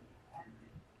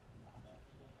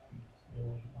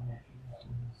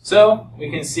 So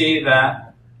we can see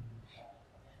that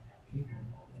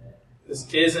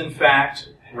this is in fact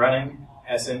running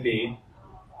SMB.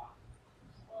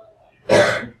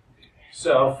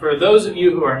 So for those of you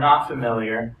who are not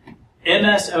familiar,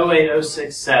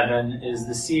 MS08067 is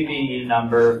the CVE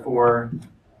number for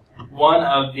one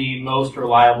of the most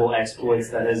reliable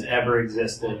exploits that has ever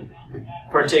existed,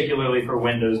 particularly for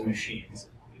Windows machines.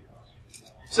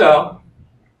 So,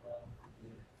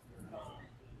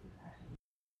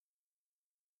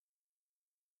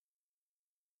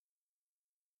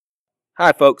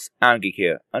 hi folks, I'm Geek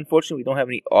here. Unfortunately, we don't have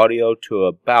any audio to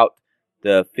about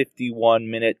the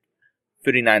 51-minute,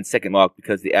 59-second mark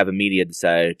because the AVerMedia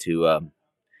decided to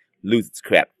lose its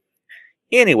crap.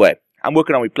 Anyway, I'm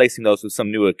working on replacing those with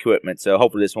some new equipment, so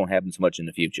hopefully this won't happen so much in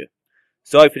the future.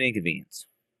 Sorry for the inconvenience.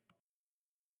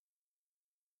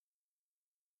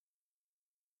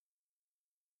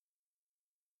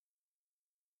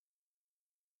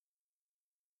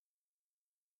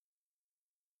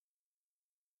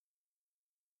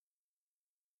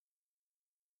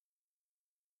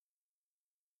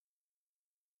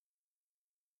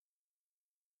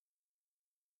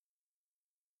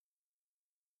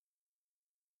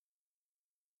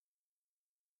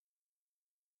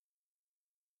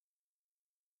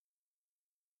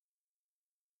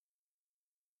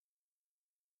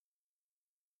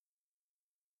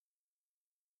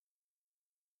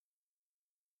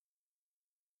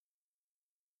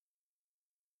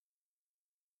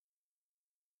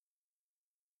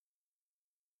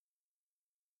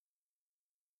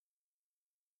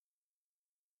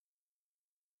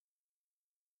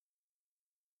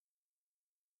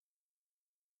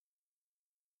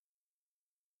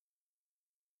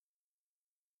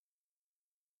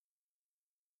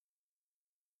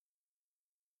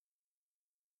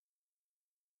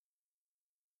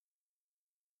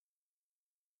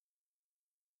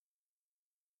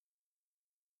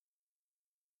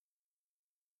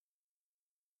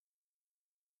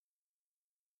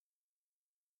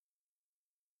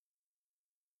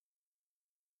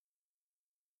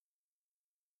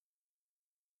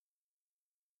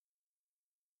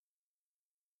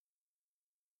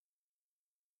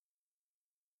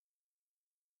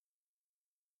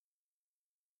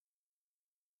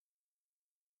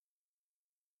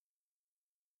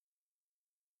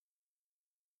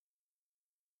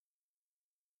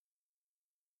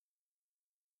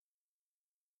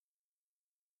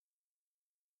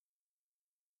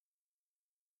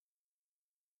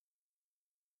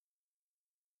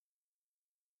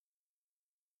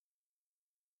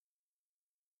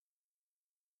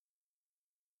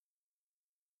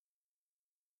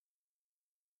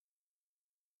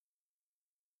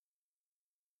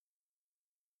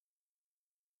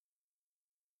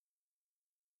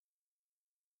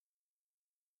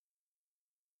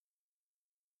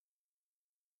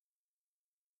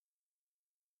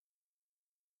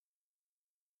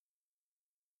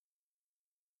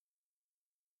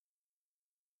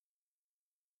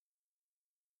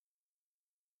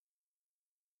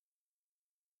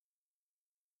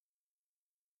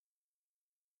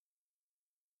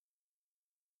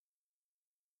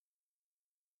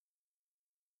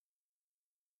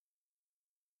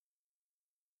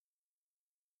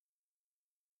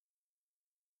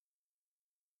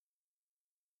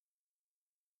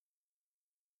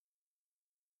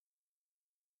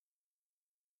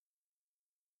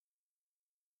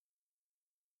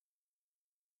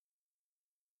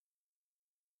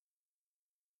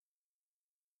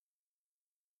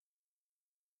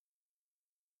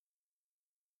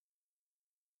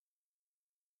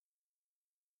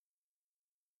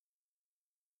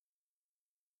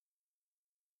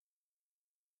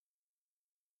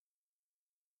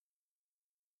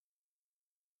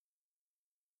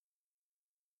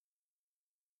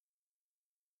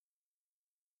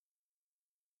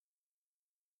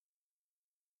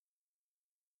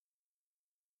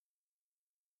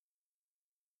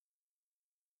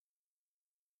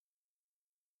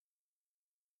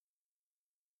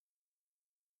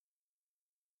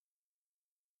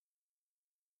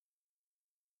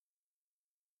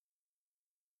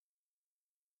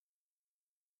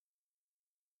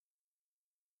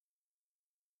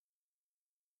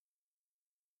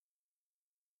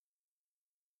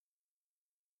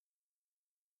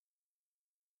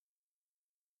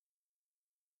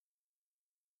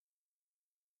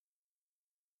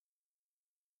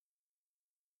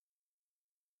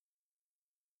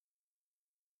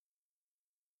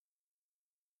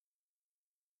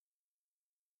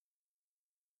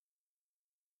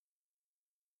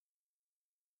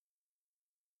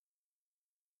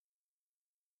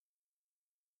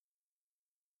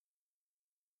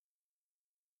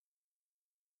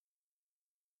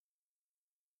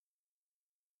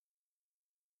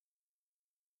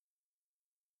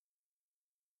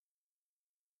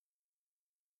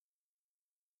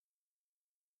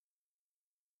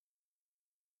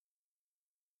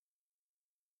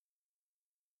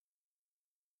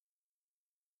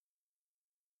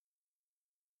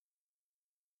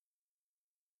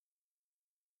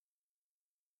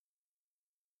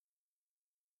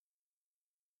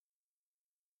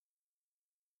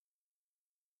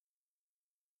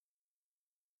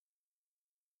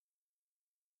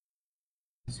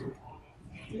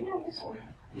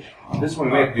 This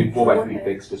one we have to do 4x3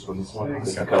 fix. This one,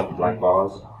 there's a couple black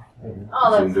bars.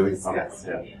 Oh, Soon that's doing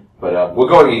disgusting. yeah. But we're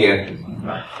going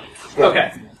again.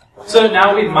 Okay. So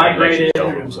now we've migrated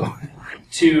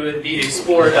to the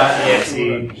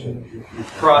explore.exe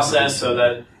process so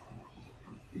that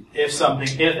if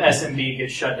SMB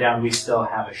gets shut down, we still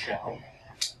have a shell.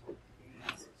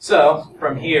 So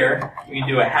from here, we can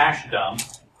do a hash dump.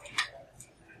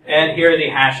 And here are the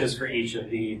hashes for each of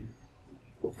the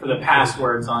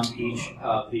passwords on each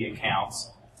of the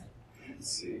accounts.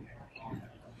 Let's see.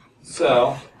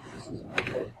 So,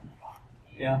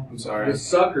 yeah, I'm sorry. This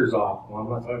sucker's off. Well, I'm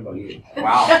not talking about you.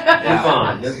 Wow. It's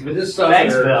fine. But this sucker,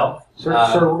 Thanks, Bill. Sir,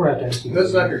 we're going to have to ask you.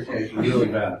 this sucker tastes really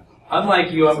bad.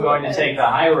 Unlike you, I'm going to take the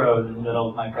high road in the middle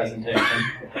of my presentation.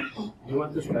 You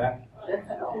want this back?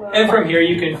 And from here,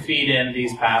 you can feed in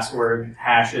these password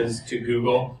hashes to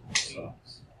Google.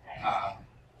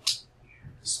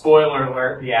 Spoiler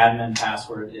alert, the admin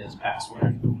password is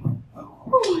password.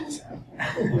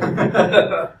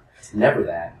 It's never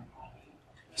that.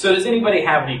 So does anybody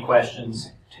have any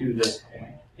questions to this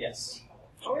point? Yes.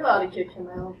 Are we allowed to kick him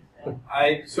out?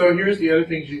 So here's the other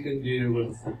things you can do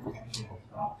with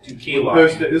To keylog.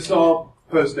 This is all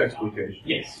post exploitation.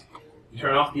 Yes. You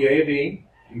turn off the AV.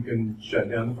 You can shut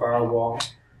down the firewall.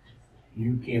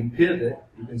 You can pivot.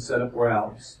 You can set up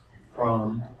routes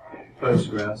from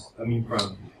Postgres.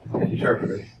 from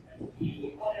interpreter.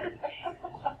 You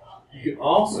can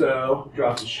also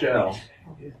drop the shell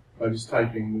by just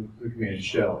typing the command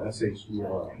shell,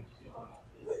 SHELL,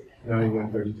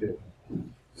 9132.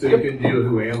 So you can do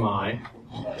who am I,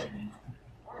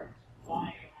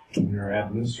 and you're an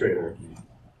administrator.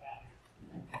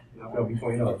 That'll be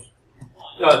 $20.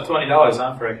 $20,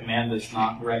 huh, for a command that's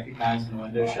not recognized in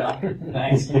Windows shell.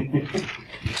 Thanks.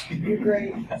 You're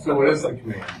great. So what is the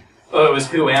command? Oh, it was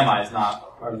who am I is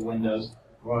not part of Windows.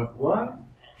 What?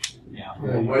 Yeah.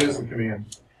 What is the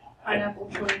command? Pineapple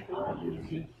 24.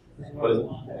 What is it?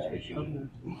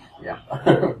 Yeah.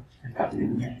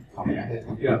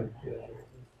 Yeah.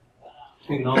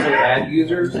 You can also add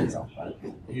users.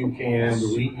 You can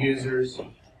delete users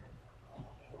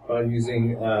by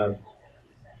using, by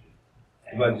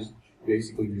just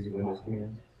basically using Windows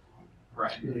commands.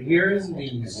 Right. Here is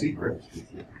the secret.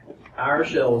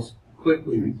 PowerShell is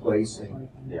quickly replacing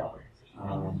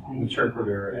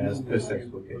interpreter as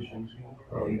post-exploitation.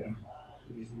 Oh, yeah.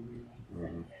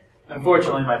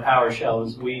 Unfortunately, my PowerShell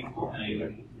is weak, and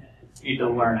I need to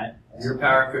learn it. Your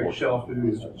PowerShell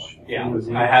food is Yeah,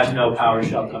 I have no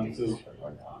PowerShell coming through.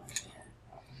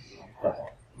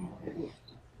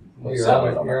 Well,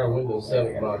 you're on Windows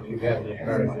 7 box. You have to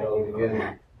start it all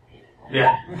together.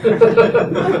 Yeah.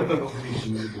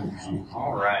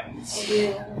 All right.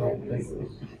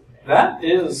 That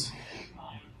is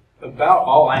about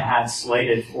all I had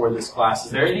slated for this class.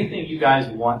 Is there anything you guys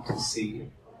want to see?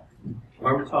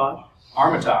 Armitage.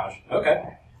 Armitage.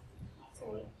 Okay.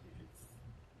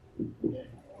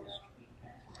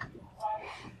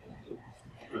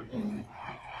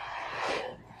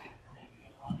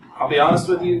 I'll be honest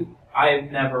with you,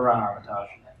 I've never run Armitage.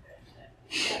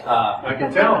 I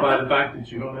can tell by the fact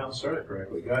that you don't know how to start it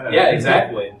correctly. Go ahead. Yeah,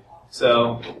 exactly.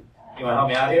 So, you want to help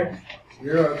me out here?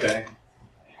 You're okay.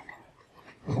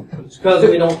 It's because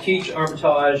we don't teach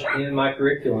Armitage in my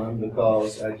curriculum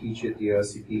because I teach it the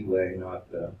OSCP way, not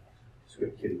the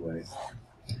Script Kiddie way.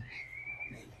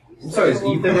 I'm sorry, is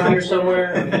Ethan around here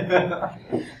somewhere?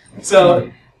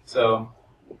 So,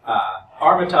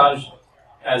 Armitage,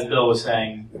 as Bill was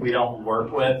saying, we don't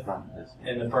work with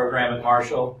in the program at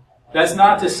Marshall. That's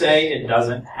not to say it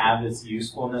doesn't have its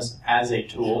usefulness as a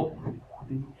tool.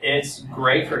 It's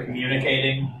great for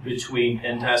communicating between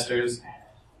pen testers.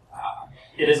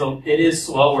 It is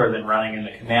slower than running in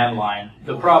the command line.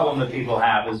 The problem that people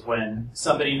have is when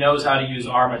somebody knows how to use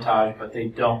Armitage, but they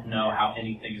don't know how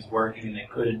anything is working, and they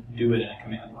couldn't do it in a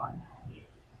command line.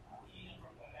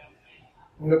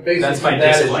 That's my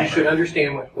That is, disclaimer. you should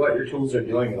understand what your tools are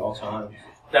doing at all times.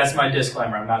 That's my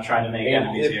disclaimer. I'm not trying to make And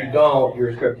enemies if here. you don't, you're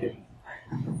a Script Kiddie.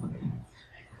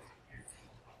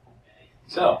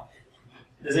 So,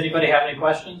 does anybody have any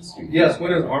questions? Yes,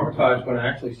 when is Armitage going to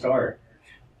actually start?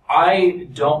 I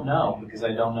don't know because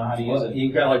I don't know how to use it.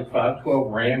 You got like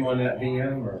 512 RAM on that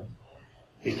VM, or?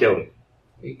 He killed it.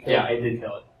 Yeah, I did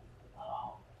kill it.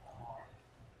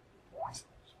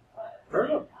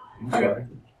 I'm sorry.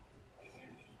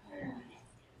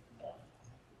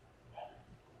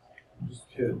 Just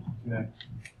kidding. No.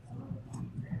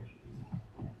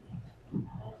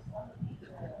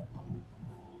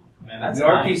 Man, that's The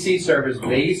nice. RPC server is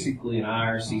basically an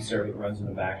IRC server that runs in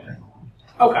the background.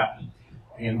 Okay.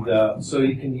 And so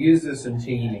you can use this in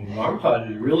teaming.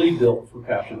 Arbitrage is really built for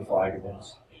capture the flag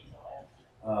events.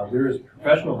 There is a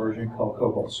professional version called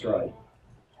Cobalt Strike.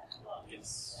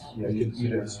 Yeah, you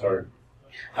didn't start.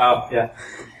 Oh, yeah.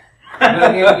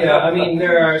 Yeah, I mean,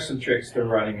 there are some tricks to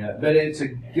running it, but it's a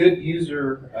good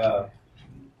user,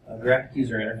 graphic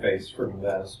user interface for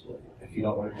Metasploit. If you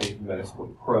don't want to pay for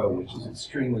Metasploit Pro, which is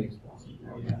extremely expensive.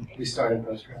 We started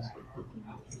Postgres.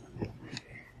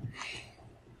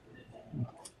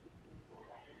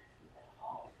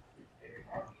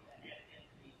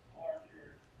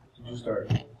 Did you start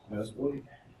Metasploit?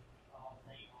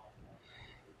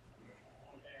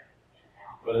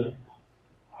 What is it?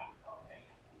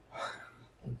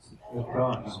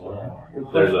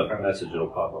 There's a message that'll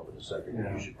pop up in a second.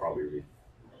 Yeah. You should probably read.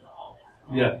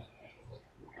 Yeah.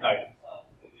 Okay.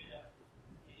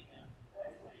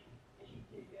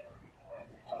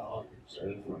 So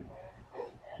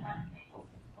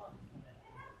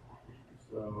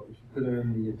if you put it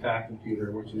in the attack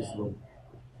computer, which is the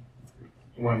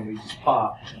one we just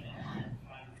popped,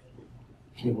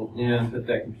 it will then put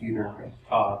that computer at the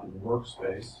top in the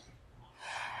workspace.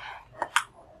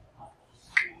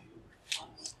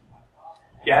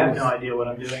 Yeah, I have no idea what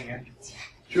I'm doing here. It's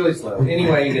really slow.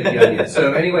 Anyway, you get the idea.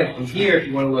 So anyway, from here, if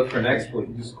you want to look for an exploit,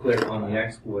 you just click on the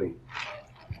exploit.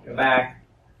 Go back.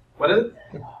 What is it?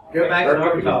 Go back to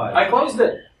Arbitrage. I closed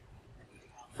it.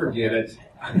 Forget it.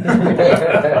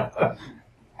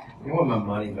 You want my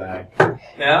money back.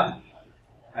 Yeah.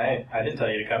 I didn't tell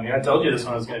you to come here. I told you this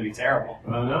one was going to be terrible.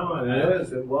 Oh, no, it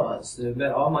is. It was. It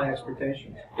met all my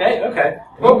expectations. Okay.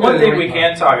 Well, one thing we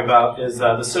can talk about is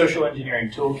the social engineering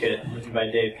toolkit written by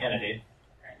Dave Kennedy.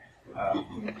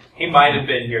 He might have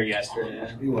been here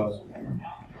yesterday. He was.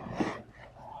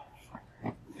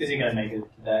 Is he going to make it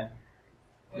today?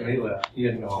 No, he left. He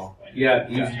had to go home. Yeah,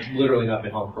 he's literally not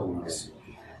been home for weeks.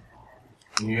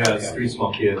 And you have 3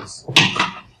 small kids.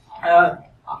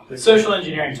 The social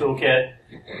engineering toolkit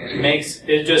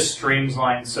just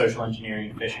streamlines social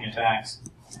engineering phishing attacks.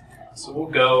 So we'll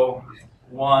go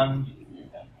 1.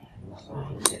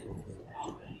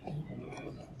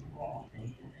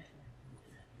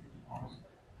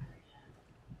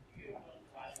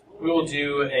 We will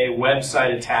do a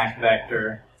website attack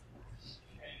vector.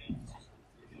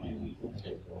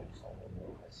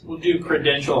 We'll do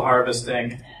credential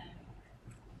harvesting.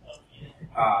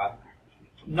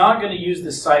 Not going to use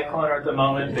the site cloner at the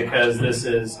moment because this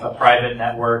is a private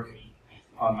network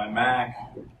on my Mac.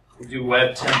 We'll do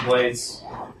web templates.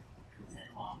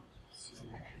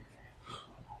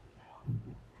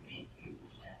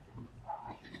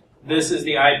 This is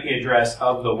the IP address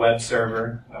of the web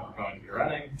server that we're going to be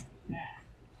running.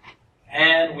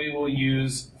 And we will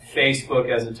use Facebook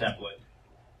as a template.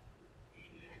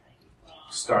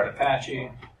 Start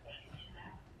Apache.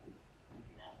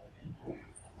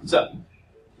 So,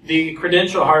 the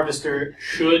credential harvester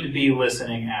should be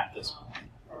listening at this point.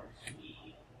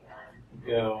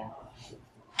 Go.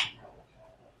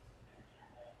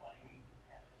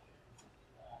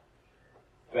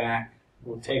 Back.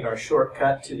 We'll take our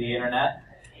shortcut to the internet.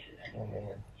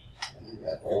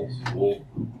 Old school.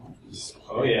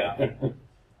 Oh yeah.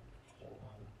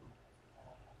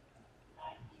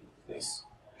 This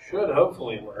should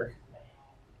hopefully work.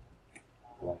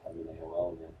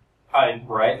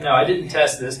 Right? No, I didn't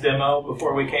test this demo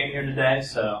before we came here today,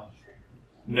 so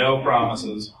no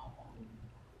promises.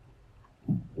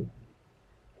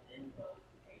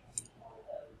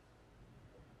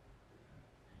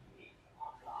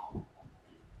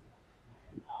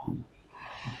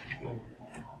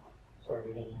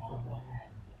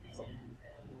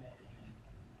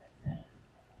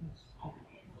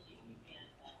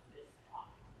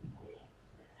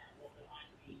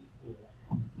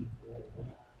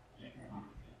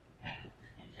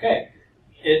 Okay,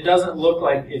 it doesn't look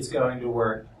like it's going to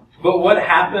work. But what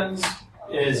happens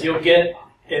is you'll get,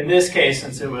 in this case,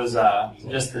 since it was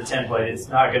just the template, it's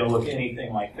not going to look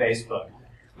anything like Facebook.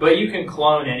 But you can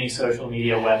clone any social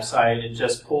media website. It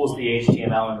just pulls the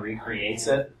HTML and recreates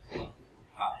it.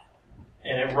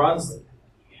 And it runs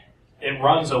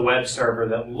a web server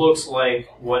that looks like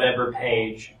whatever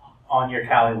page on your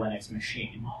Kali Linux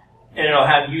machine. And it'll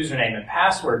have username and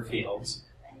password fields.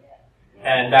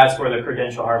 And that's where the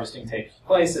credential harvesting takes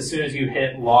place. As soon as you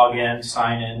hit login,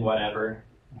 sign in, whatever,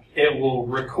 it will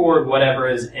record whatever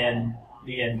is in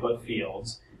the input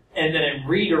fields. And then it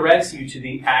redirects you to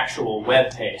the actual web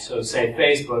page. So say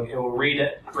Facebook, it will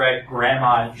redirect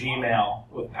grandma at Gmail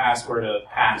with password of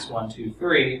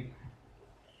pass123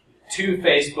 to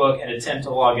Facebook and attempt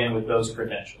to log in with those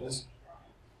credentials.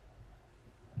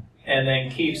 And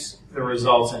then keeps the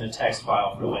results in a text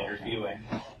file for later viewing.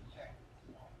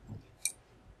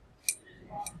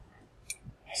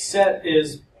 set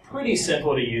is pretty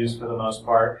simple to use for the most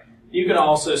part. You can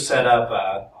also set up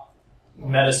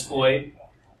Metasploit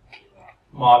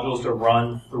modules to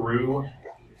run through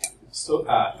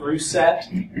set.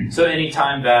 So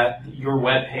anytime that your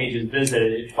web page is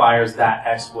visited, it fires that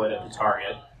exploit at the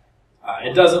target.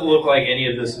 It doesn't look like any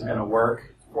of this is going to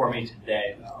work for me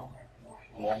today, though.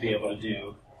 I won't be able to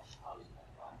do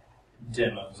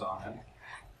demos on it.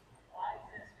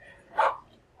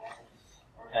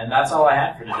 And that's all I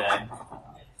had for today.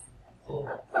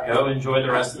 Go enjoy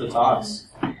the rest of the talks.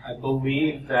 I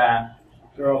believe that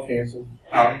They're all canceled.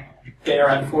 they are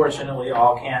unfortunately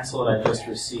all canceled. I just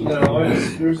received. No,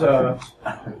 there's a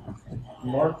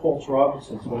Mark Holtz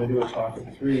Robinson's going to do a talk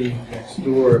at 3 next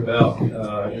door about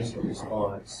instant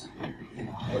response.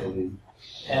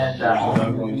 And I'm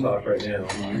not going to talk right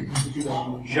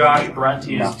now. Josh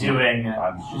Brunty is doing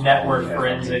network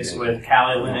forensics with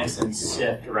Kali Linux and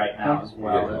SIFT right now as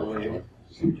well, I believe.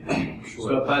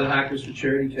 Stop by the Hackers for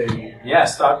Charity table. Yeah,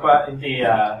 stop by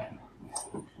the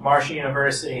Marshall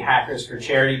University Hackers for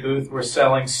Charity booth. We're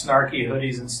selling snarky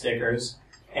hoodies and stickers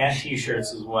and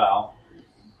T-shirts as well.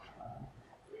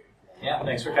 Yeah,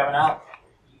 thanks for coming out.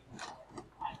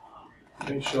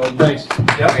 Thanks, Sheldon. Thanks.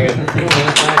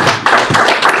 Yep.